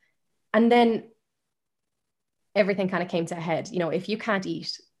then everything kind of came to a head. If you can't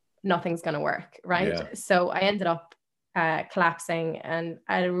eat, nothing's going to work, right? Yeah. So I ended up collapsing, and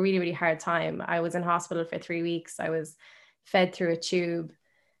I had a really, really hard time. I was in hospital for 3 weeks. I was fed through a tube.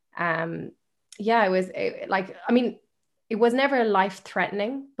 It was never life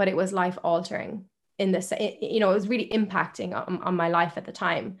threatening, but it was life altering in this, it was really impacting on my life at the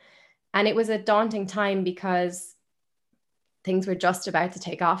time. And it was a daunting time because things were just about to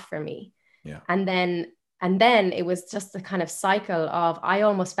take off for me. Yeah. And then it was just the kind of cycle of, I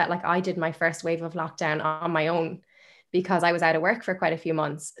almost felt like I did my first wave of lockdown on my own because I was out of work for quite a few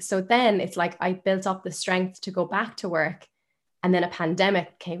months. So then it's like I built up the strength to go back to work, and then a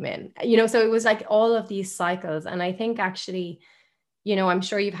pandemic came in, so it was like all of these cycles. And I think actually, I'm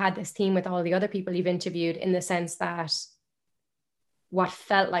sure you've had this theme with all the other people you've interviewed, in the sense that what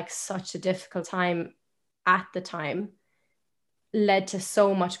felt like such a difficult time at the time led to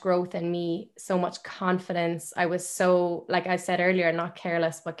so much growth in me, so much confidence. I was so, like I said earlier, not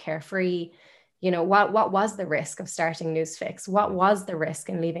careless, but carefree. What was the risk of starting Newsfix? What was the risk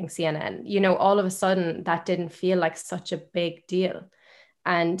in leaving CNN? All of a sudden that didn't feel like such a big deal.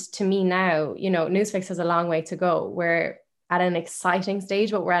 And to me now, Newsfix has a long way to go. We're at an exciting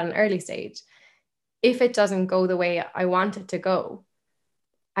stage, but we're at an early stage. If it doesn't go the way I want it to go,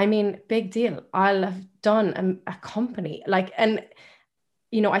 I mean, big deal. I'll have done a company, I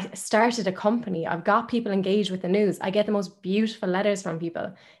started a company. I've got people engaged with the news. I get the most beautiful letters from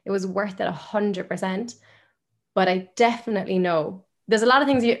people. It was worth it 100%. But I definitely know there's a lot of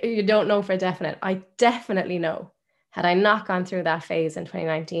things you don't know for definite. I definitely know, had I not gone through that phase in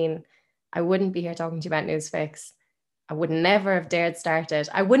 2019, I wouldn't be here talking to you about Newsfix. I would never have dared start it.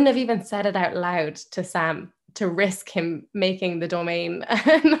 I wouldn't have even said it out loud to Sam, to risk him making the domain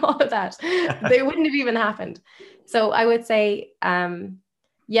and all of that. They wouldn't have even happened. So I would say,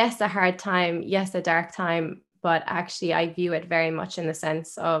 yes, a hard time. Yes, a dark time. But actually, I view it very much in the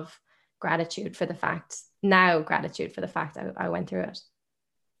sense of gratitude for the fact I went through it.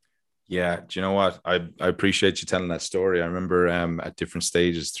 Yeah, do you know what? I appreciate you telling that story. I remember at different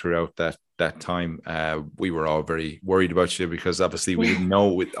stages throughout that time, we were all very worried about you, because obviously we didn't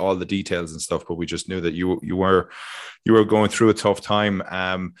know with all the details and stuff, but we just knew that you were going through a tough time.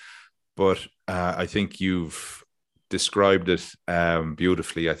 But I think you've described it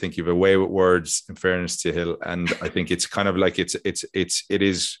beautifully. I think you have a way with words, in fairness to Hill, and I think it's kind of like it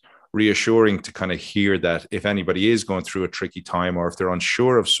is reassuring to kind of hear that if anybody is going through a tricky time, or if they're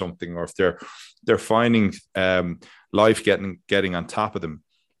unsure of something, or if they're finding life getting on top of them,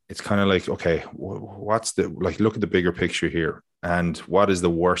 it's kind of like, okay, what's look at the bigger picture here, and what is the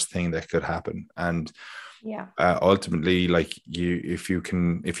worst thing that could happen? And yeah, ultimately, like, if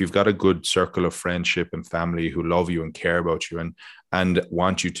you've got a good circle of friendship and family who love you and care about you and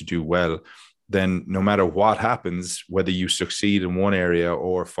want you to do well, then no matter what happens, whether you succeed in one area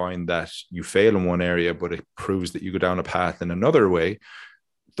or find that you fail in one area, but it proves that you go down a path in another way,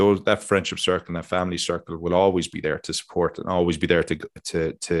 that friendship circle and that family circle will always be there to support, and always be there to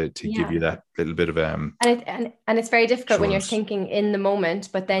give you that little bit of and it's very difficult when you're thinking in the moment,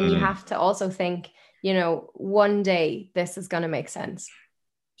 but then you have to also think, one day this is going to make sense.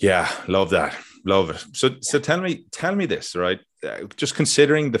 Yeah, love that. Love it. So tell me this, right? Just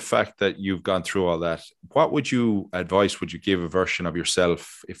considering the fact that you've gone through all that, what advice would you give a version of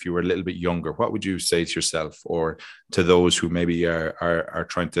yourself if you were a little bit younger? What would you say to yourself, or to those who maybe are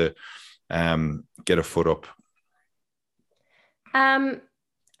trying to get a foot up?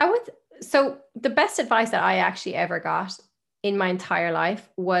 So the best advice that I actually ever got in my entire life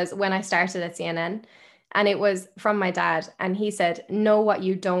was when I started at CNN. And it was from my dad. And he said, know what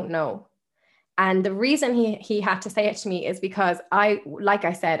you don't know. And the reason he had to say it to me is because like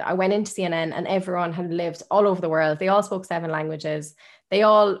I said, I went into CNN and everyone had lived all over the world. They all spoke 7 languages. They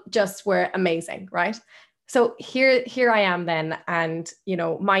all just were amazing, right? So here I am then. And,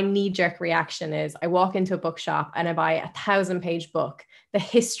 my knee-jerk reaction is I walk into a bookshop and I buy a 1,000-page book, The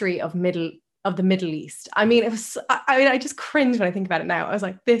History of the Middle East. I mean, I just cringe when I think about it now. I was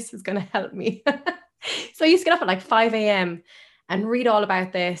like, this is going to help me. So I used to get up at like 5 a.m. and read all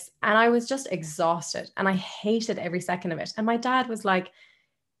about this. And I was just exhausted and I hated every second of it. And my dad was like,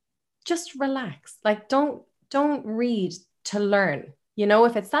 just relax. Like, don't read to learn.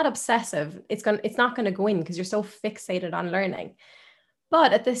 If it's that obsessive, it's not going to go in because you're so fixated on learning.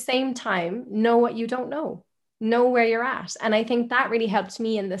 But at the same time, know what you don't know where you're at. And I think that really helped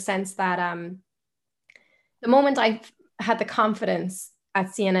me in the sense that the moment I had the confidence at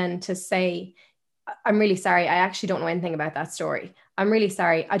CNN to say, I'm really sorry, I actually don't know anything about that story. I'm really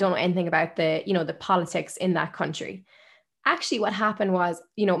sorry, I don't know anything about the politics in that country. Actually, what happened was,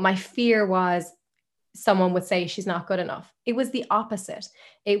 my fear was someone would say she's not good enough. It was the opposite.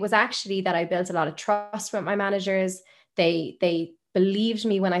 It was actually that I built a lot of trust with my managers. They believed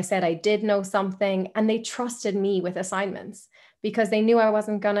me when I said I did know something, and they trusted me with assignments because they knew I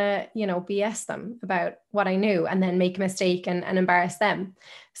wasn't gonna, BS them about what I knew and then make a mistake and embarrass them.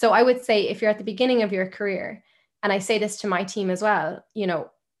 So I would say if you're at the beginning of your career, and I say this to my team as well,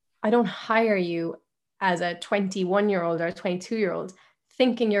 I don't hire you as a 21-year-old or a 22-year-old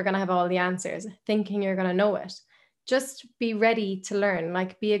thinking you're going to have all the answers, thinking you're going to know it. Just be ready to learn,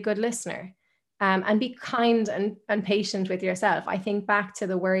 like be a good listener, and be kind and patient with yourself. I think back to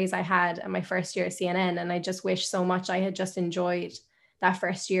the worries I had in my first year at CNN, and I just wish so much I had just enjoyed that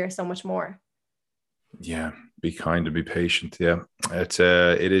first year so much more. Yeah, be kind and be patient. Yeah,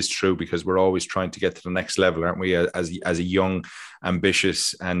 it is true, because we're always trying to get to the next level, aren't we? As a young,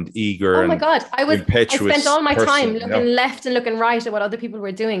 ambitious, and eager. Oh my God, I spent all my time looking left and looking right at what other people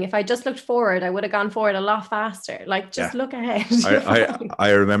were doing. If I just looked forward, I would have gone forward a lot faster. Like, just look ahead. I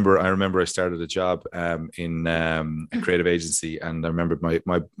remember I started a job in a creative agency, and I remember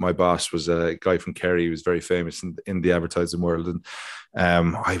my boss was a guy from Kerry. He was very famous in the advertising world, and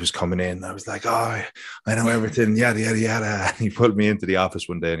I was coming in. I was like, oh, I know everything, yada yada yada. And he pulled me into the office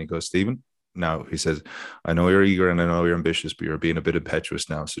one day, and he goes, Stephen, now, he says, I know you're eager and I know you're ambitious, but you're being a bit impetuous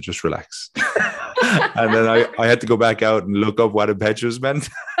now, so just relax. And then I had to go back out and look up what impetuous meant.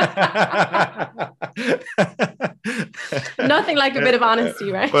 Nothing like a bit of honesty,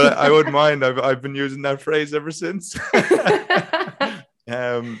 right? But I wouldn't mind. I've been using that phrase ever since.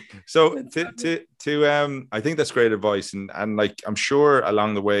 So I think that's great advice, and like, I'm sure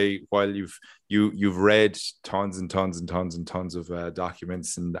along the way, while you've read tons and tons and tons and tons of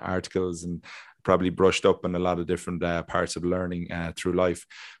documents and articles, and probably brushed up on a lot of different parts of learning through life,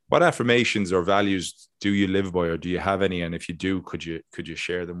 what affirmations or values do you live by, or do you have any? And if you do, could you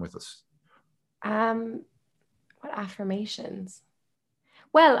share them with us? What affirmations?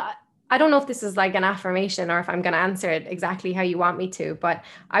 Well, I don't know if this is like an affirmation or if I'm going to answer it exactly how you want me to, but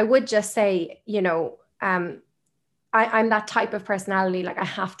I would just say, I'm that type of personality. Like, I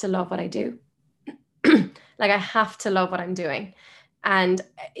have to love what I do. Like, I have to love what I'm doing. And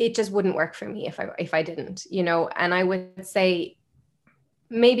it just wouldn't work for me if I didn't, and I would say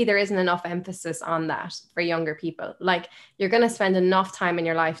maybe there isn't enough emphasis on that for younger people. Like, you're going to spend enough time in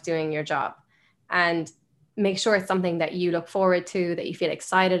your life doing your job, and make sure it's something that you look forward to, that you feel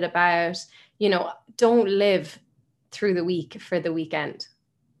excited about. Don't live through the week for the weekend.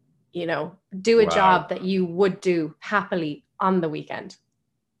 Do a job that you would do happily on the weekend.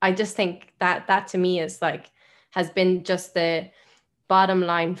 I just think that to me is like, has been just the bottom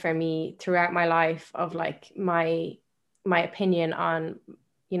line for me throughout my life, of like my opinion on,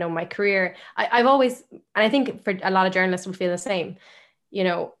 my career. I've always, and I think for a lot of journalists will feel the same,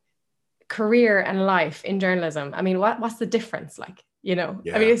 career and life in journalism. I mean, what's the difference? Like, I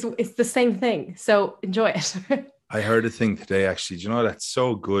mean, it's the same thing. So enjoy it. I heard a thing today, actually. Do you know, that's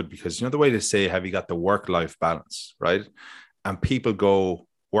so good, because the way they say, have you got the work-life balance, right? And people go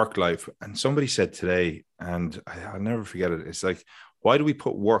work-life. And somebody said today, and I'll never forget it, it's like, why do we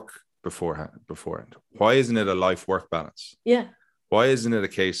put work beforehand? Why isn't it a life-work balance? Yeah. Why isn't it a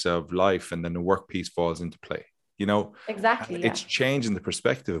case of life and then the work piece falls into play? Exactly. It's changing the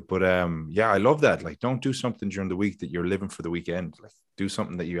perspective. But I love that. Like, don't do something during the week that you're living for the weekend. Like, do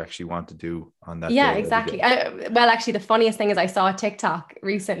something that you actually want to do on that day. Yeah, exactly. Well, actually, the funniest thing is I saw a TikTok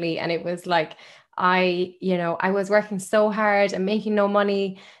recently, and it was like, I was working so hard and making no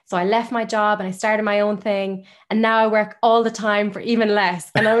money. So I left my job and I started my own thing. And now I work all the time for even less.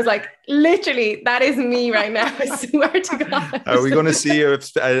 And I was like, literally, that is me right now. I swear to God. Are we going to see a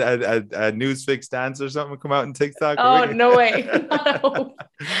Newsfix dance or something come out in TikTok? Oh, no way.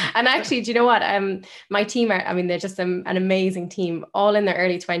 And actually, do you know what? My team they're just an amazing team, all in their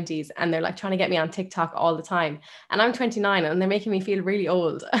early 20s. And they're like trying to get me on TikTok all the time. And I'm 29 and they're making me feel really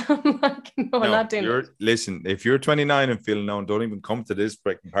old. I'm like, no, I'm not doing it. Listen, if you're 29 and feeling known, don't even come to this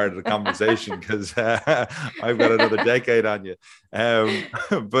part of the conversation, because I've got another decade on you.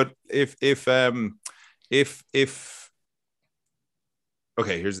 But if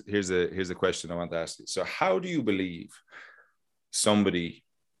okay, here's a question I want to ask you. So how do you believe somebody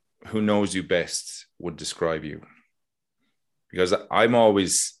who knows you best would describe you? Because I'm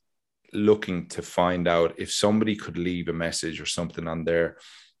always looking to find out if somebody could leave a message or something on their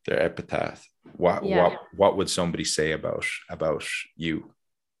epitaph, what would somebody say about you?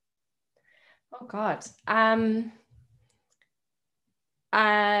 Oh God.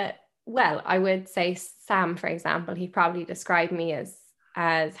 Well, I would say Sam, for example, he probably described me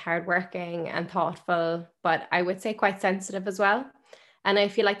as hardworking and thoughtful, but I would say quite sensitive as well. And I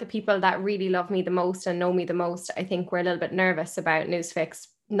feel like the people that really love me the most and know me the most, I think were a little bit nervous about Newsfix,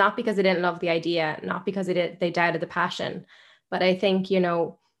 not because they didn't love the idea, not because they doubted the passion, but I think,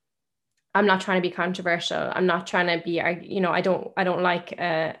 I'm not trying to be controversial. I'm not trying to be, I don't like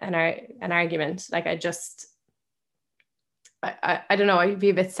an argument. Like I don't know, I'd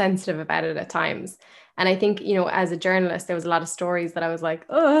be a bit sensitive about it at times. And I think, as a journalist, there was a lot of stories that I was like,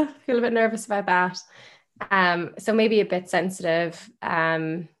 oh, I feel a bit nervous about that. So maybe a bit sensitive.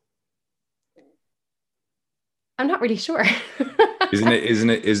 I'm not really sure. Isn't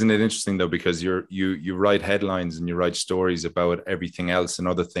it interesting though, because you write headlines and you write stories about everything else and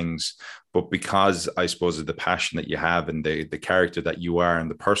other things, but because I suppose of the passion that you have and the character that you are and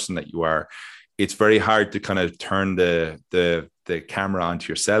the person that you are, it's very hard to kind of turn the camera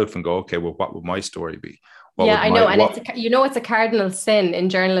onto yourself and go, okay, well, what would my story be? I know. And it's a cardinal sin in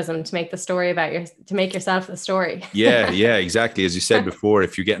journalism to make the story about to make yourself the story. yeah, exactly. As you said before,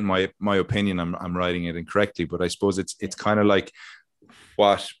 if you get in my opinion, I'm writing it incorrectly, but I suppose it's kind of like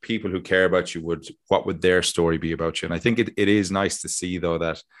what people who care about you what would their story be about you? And I think it is nice to see though,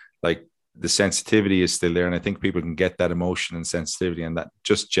 that like the sensitivity is still there. And I think people can get that emotion and sensitivity and that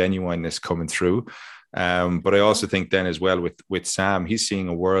just genuineness coming through. But I also think then as well with Sam, he's seeing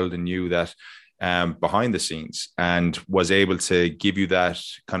a world in you that behind the scenes and was able to give you that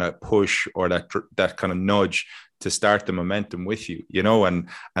kind of push or that kind of nudge to start the momentum with you, and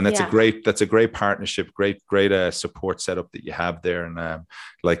that's a great partnership, great support setup that you have there. And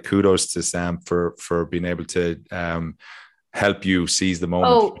like kudos to Sam for being able to help you seize the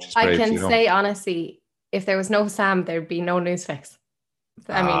moment. Oh, I can say honestly, if there was no Sam, there'd be no Newsfix.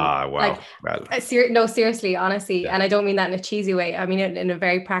 I mean, wow. No, seriously, honestly. Yeah. And I don't mean that in a cheesy way. I mean it in a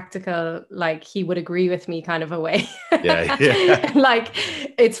very practical, like he would agree with me kind of a way. Yeah. Like,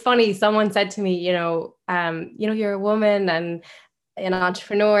 it's funny. Someone said to me, you're a woman and an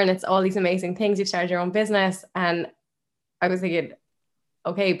entrepreneur and it's all these amazing things. You've started your own business. And I was thinking,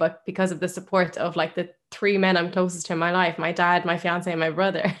 okay, but because of the support of like the three men I'm closest to in my life, my dad, my fiance, and my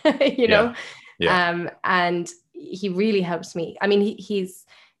brother, know? Yeah. And he really helps me. I mean, he's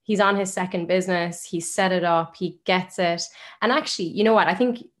on his second business. He's set it up. He gets it. And actually, you know what? I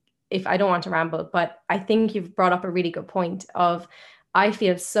think I don't want to ramble, but I think you've brought up a really good point of, I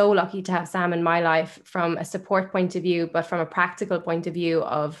feel so lucky to have Sam in my life from a support point of view, but from a practical point of view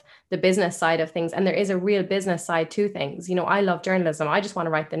of the business side of things. And there is a real business side to things. I love journalism. I just want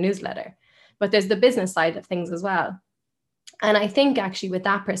to write the newsletter, but there's the business side of things as well. And I think actually with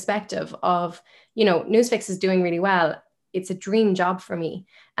that perspective of, Newsfix is doing really well. It's a dream job for me.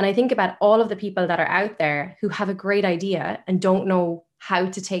 And I think about all of the people that are out there who have a great idea and don't know how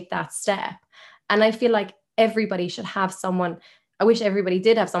to take that step. And I feel like everybody should have someone. I wish everybody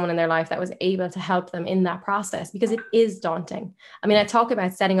did have someone in their life that was able to help them in that process, because it is daunting. I mean, I talk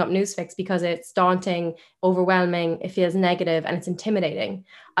about setting up Newsfix because it's daunting, overwhelming, it feels negative, and it's intimidating.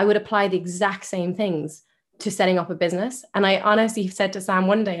 I would apply the exact same things to setting up a business. And I honestly said to Sam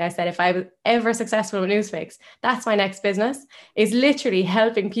one day, I said, if I was ever successful with Newsfix, that's my next business, is literally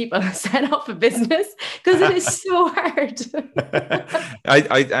helping people set up a business, because it is so hard.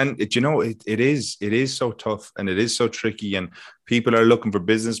 It is so tough and it is so tricky, and people are looking for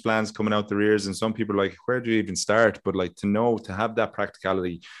business plans coming out their ears, and some people are like, where do you even start? But like to have that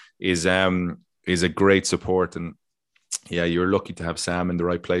practicality is a great support. And yeah, you're lucky to have Sam in the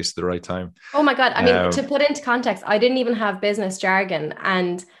right place at the right time. Oh my God. I mean, to put into context, I didn't even have business jargon.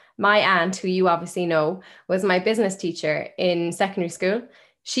 And my aunt, who you obviously know, was my business teacher in secondary school.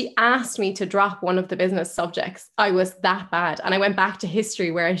 She asked me to drop one of the business subjects. I was that bad. And I went back to history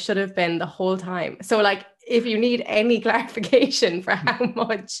where I should have been the whole time. So like, if you need any clarification for how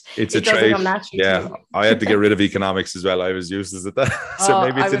much it's a trade. Yeah, I had to get rid of economics as well. I was useless at that. So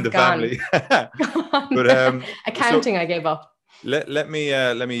maybe it's in the family. But accounting, I gave up. Let me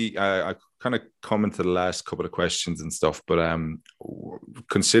I kind of come into the last couple of questions and stuff, but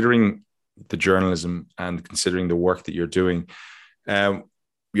considering the journalism and considering the work that you're doing,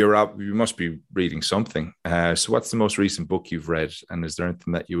 you must be reading something. So what's the most recent book you've read, and is there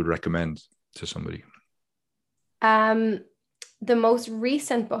anything that you would recommend to somebody? The most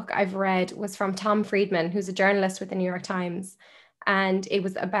recent book I've read was from Tom Friedman, who's a journalist with the New York Times. And it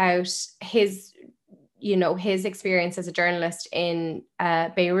was about his his experience as a journalist in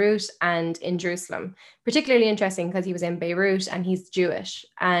Beirut and in Jerusalem. Particularly interesting because he was in Beirut and he's Jewish,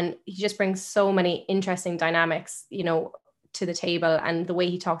 and he just brings so many interesting dynamics, to the table. And the way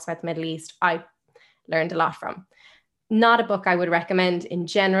he talks about the Middle East, I learned a lot from. Not a book I would recommend in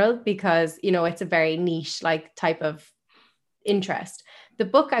general because, it's a very niche type of interest. The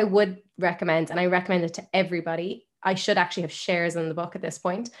book I would recommend, and I recommend it to everybody. I should actually have shares in the book at this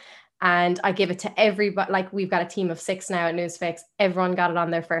point. And I give it to everybody. We've got a team of 6 now at Newsfix. Everyone got it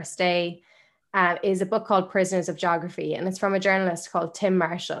on their first day. Is a book called Prisoners of Geography. And it's from a journalist called Tim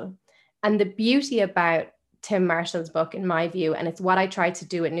Marshall. And the beauty about Tim Marshall's book, in my view, and it's what I try to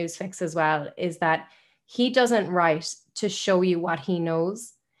do at Newsfix as well, is that he doesn't write to show you what he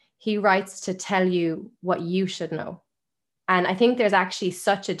knows. He writes to tell you what you should know. And I think there's actually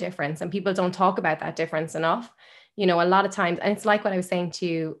such a difference, and people don't talk about that difference enough. A lot of times, and it's like what I was saying to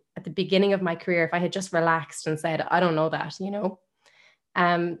you at the beginning of my career, if I had just relaxed and said, I don't know that,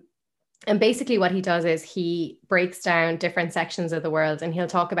 and basically what he does is he breaks down different sections of the world and he'll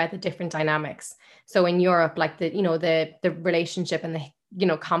talk about the different dynamics. So in Europe, the relationship and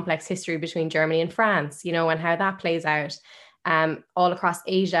the, complex history between Germany and France, and how that plays out. All across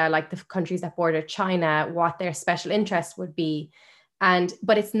Asia, the countries that border China, what their special interest would be.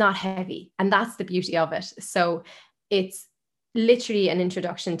 But it's not heavy. And that's the beauty of it. So it's literally an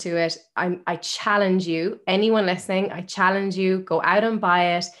introduction to it. I challenge you, anyone listening, I challenge you, go out and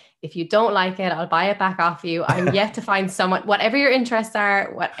buy it. If you don't like it, I'll buy it back off you. I'm yet to find someone, whatever your interests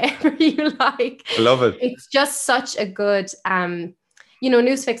are, whatever you like. I love it. It's just such a good,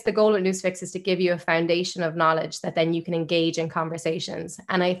 Newsfix, the goal of Newsfix is to give you a foundation of knowledge that then you can engage in conversations.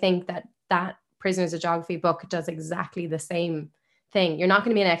 And I think that Prisoners of Geography book does exactly the same thing. You're not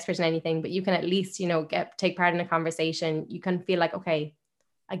going to be an expert in anything, but you can at least, take part in a conversation. You can feel like, okay,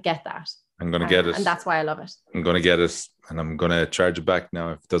 I get that. I'm going to get it. And that's why I love it. I'm going to get it. And I'm going to charge it back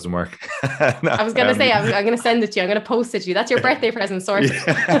now if it doesn't work. No, I was going to say, I'm going to send it to you. I'm going to post it to you. That's your birthday present sorted.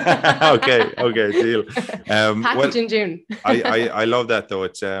 Okay, deal. Package in June. I love that though.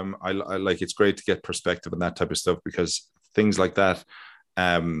 It's it's great to get perspective on that type of stuff, because things like that,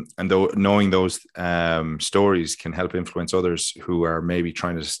 and though knowing those stories can help influence others who are maybe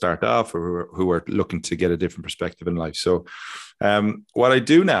trying to start off or who are looking to get a different perspective in life. So what I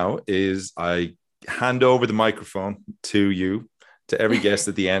do now is I hand over the microphone to every guest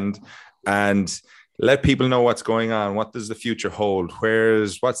at the end, and let people know what's going on. What does the future hold?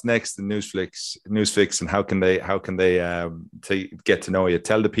 What's next in Newsfix, and how can they get to know you?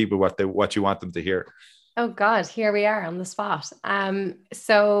 Tell the people what you want them to hear. Oh God, here we are on the spot.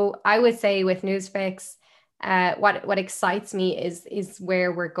 So I would say with Newsfix, what excites me is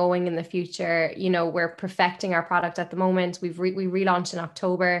where we're going in the future. We're perfecting our product at the moment. We relaunched in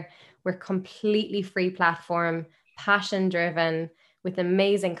October. We're completely free platform, passion driven, with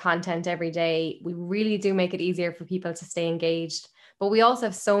amazing content every day. We really do make it easier for people to stay engaged, but we also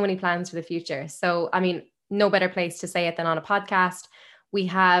have so many plans for the future. So, no better place to say it than on a podcast. We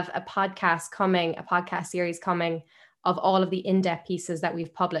have a podcast series coming of all of the in-depth pieces that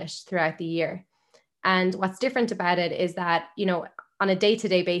we've published throughout the year. And what's different about it is that, on a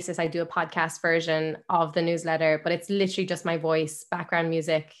day-to-day basis, I do a podcast version of the newsletter, but it's literally just my voice, background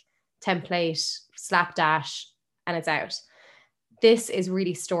music, template, slapdash, and it's out. This is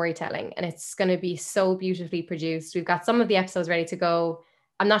really storytelling, and it's going to be so beautifully produced. We've got some of the episodes ready to go.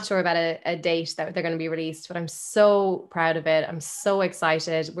 I'm not sure about a date that they're going to be released, but I'm so proud of it. I'm so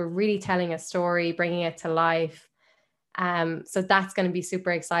excited. We're really telling a story, bringing it to life. So that's going to be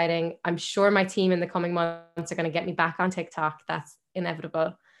super exciting. I'm sure my team in the coming months are going to get me back on TikTok. That's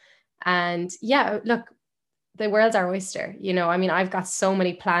inevitable. And yeah, look, the world's our oyster. I've got so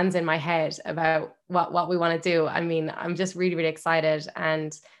many plans in my head about what we want to do. I'm just really, really excited.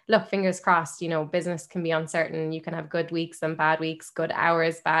 And look, fingers crossed, business can be uncertain. You can have good weeks and bad weeks, good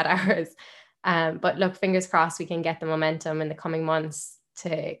hours, bad hours. But look, fingers crossed, we can get the momentum in the coming months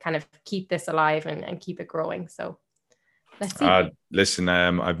to kind of keep this alive and keep it growing. So let's see. Listen,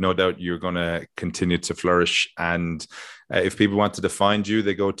 I've no doubt you're going to continue to flourish. And if people wanted to find you,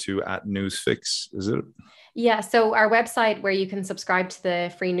 they go to @Newsfix, is it? Yeah. So our website where you can subscribe to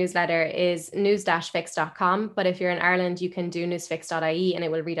the free newsletter is news-fix.com. But if you're in Ireland, you can do newsfix.ie and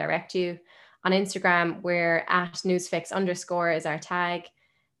it will redirect you. On Instagram, we're @newsfix_ is our tag.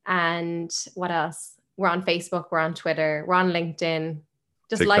 And what else? We're on Facebook, we're on Twitter, we're on LinkedIn.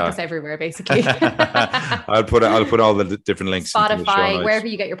 Just TikTok. Like us everywhere, basically. I'll put all the different links. Spotify, wherever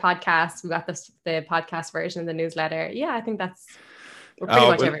you get your podcasts. We got the podcast version of the newsletter. Yeah, I think we're pretty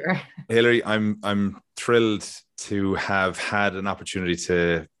much everywhere. Hilary, I'm thrilled to have had an opportunity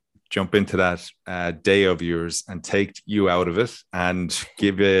to jump into that day of yours and take you out of it and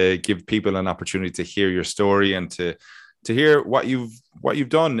give people an opportunity to hear your story and to hear what you've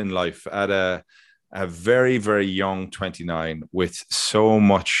done in life at a very, very young 29 with so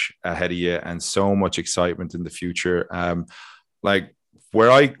much ahead of you and so much excitement in the future. Like where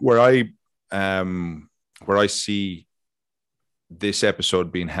I see this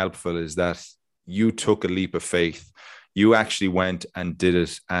episode being helpful is that you took a leap of faith. You actually went and did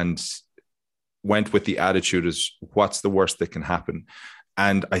it and went with the attitude as what's the worst that can happen.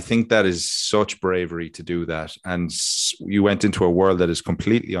 And I think that is such bravery to do that. And you went into a world that is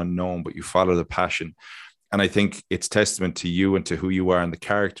completely unknown, but you follow the passion. And I think it's testament to you and to who you are and the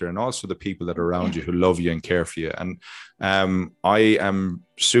character, and also the people that are around you who love you and care for you. And I am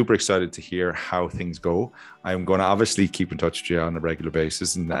super excited to hear how things go. I'm going to obviously keep in touch with you on a regular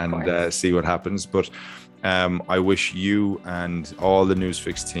basis and see what happens. But I wish you and all the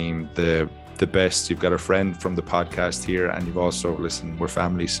Newsfix team the best. You've got a friend from the podcast here, and you've also, listen, we're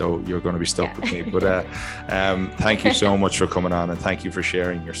family, so you're going to be stuck with me. But thank you so much for coming on, and thank you for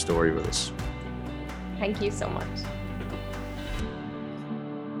sharing your story with us. Thank you so much.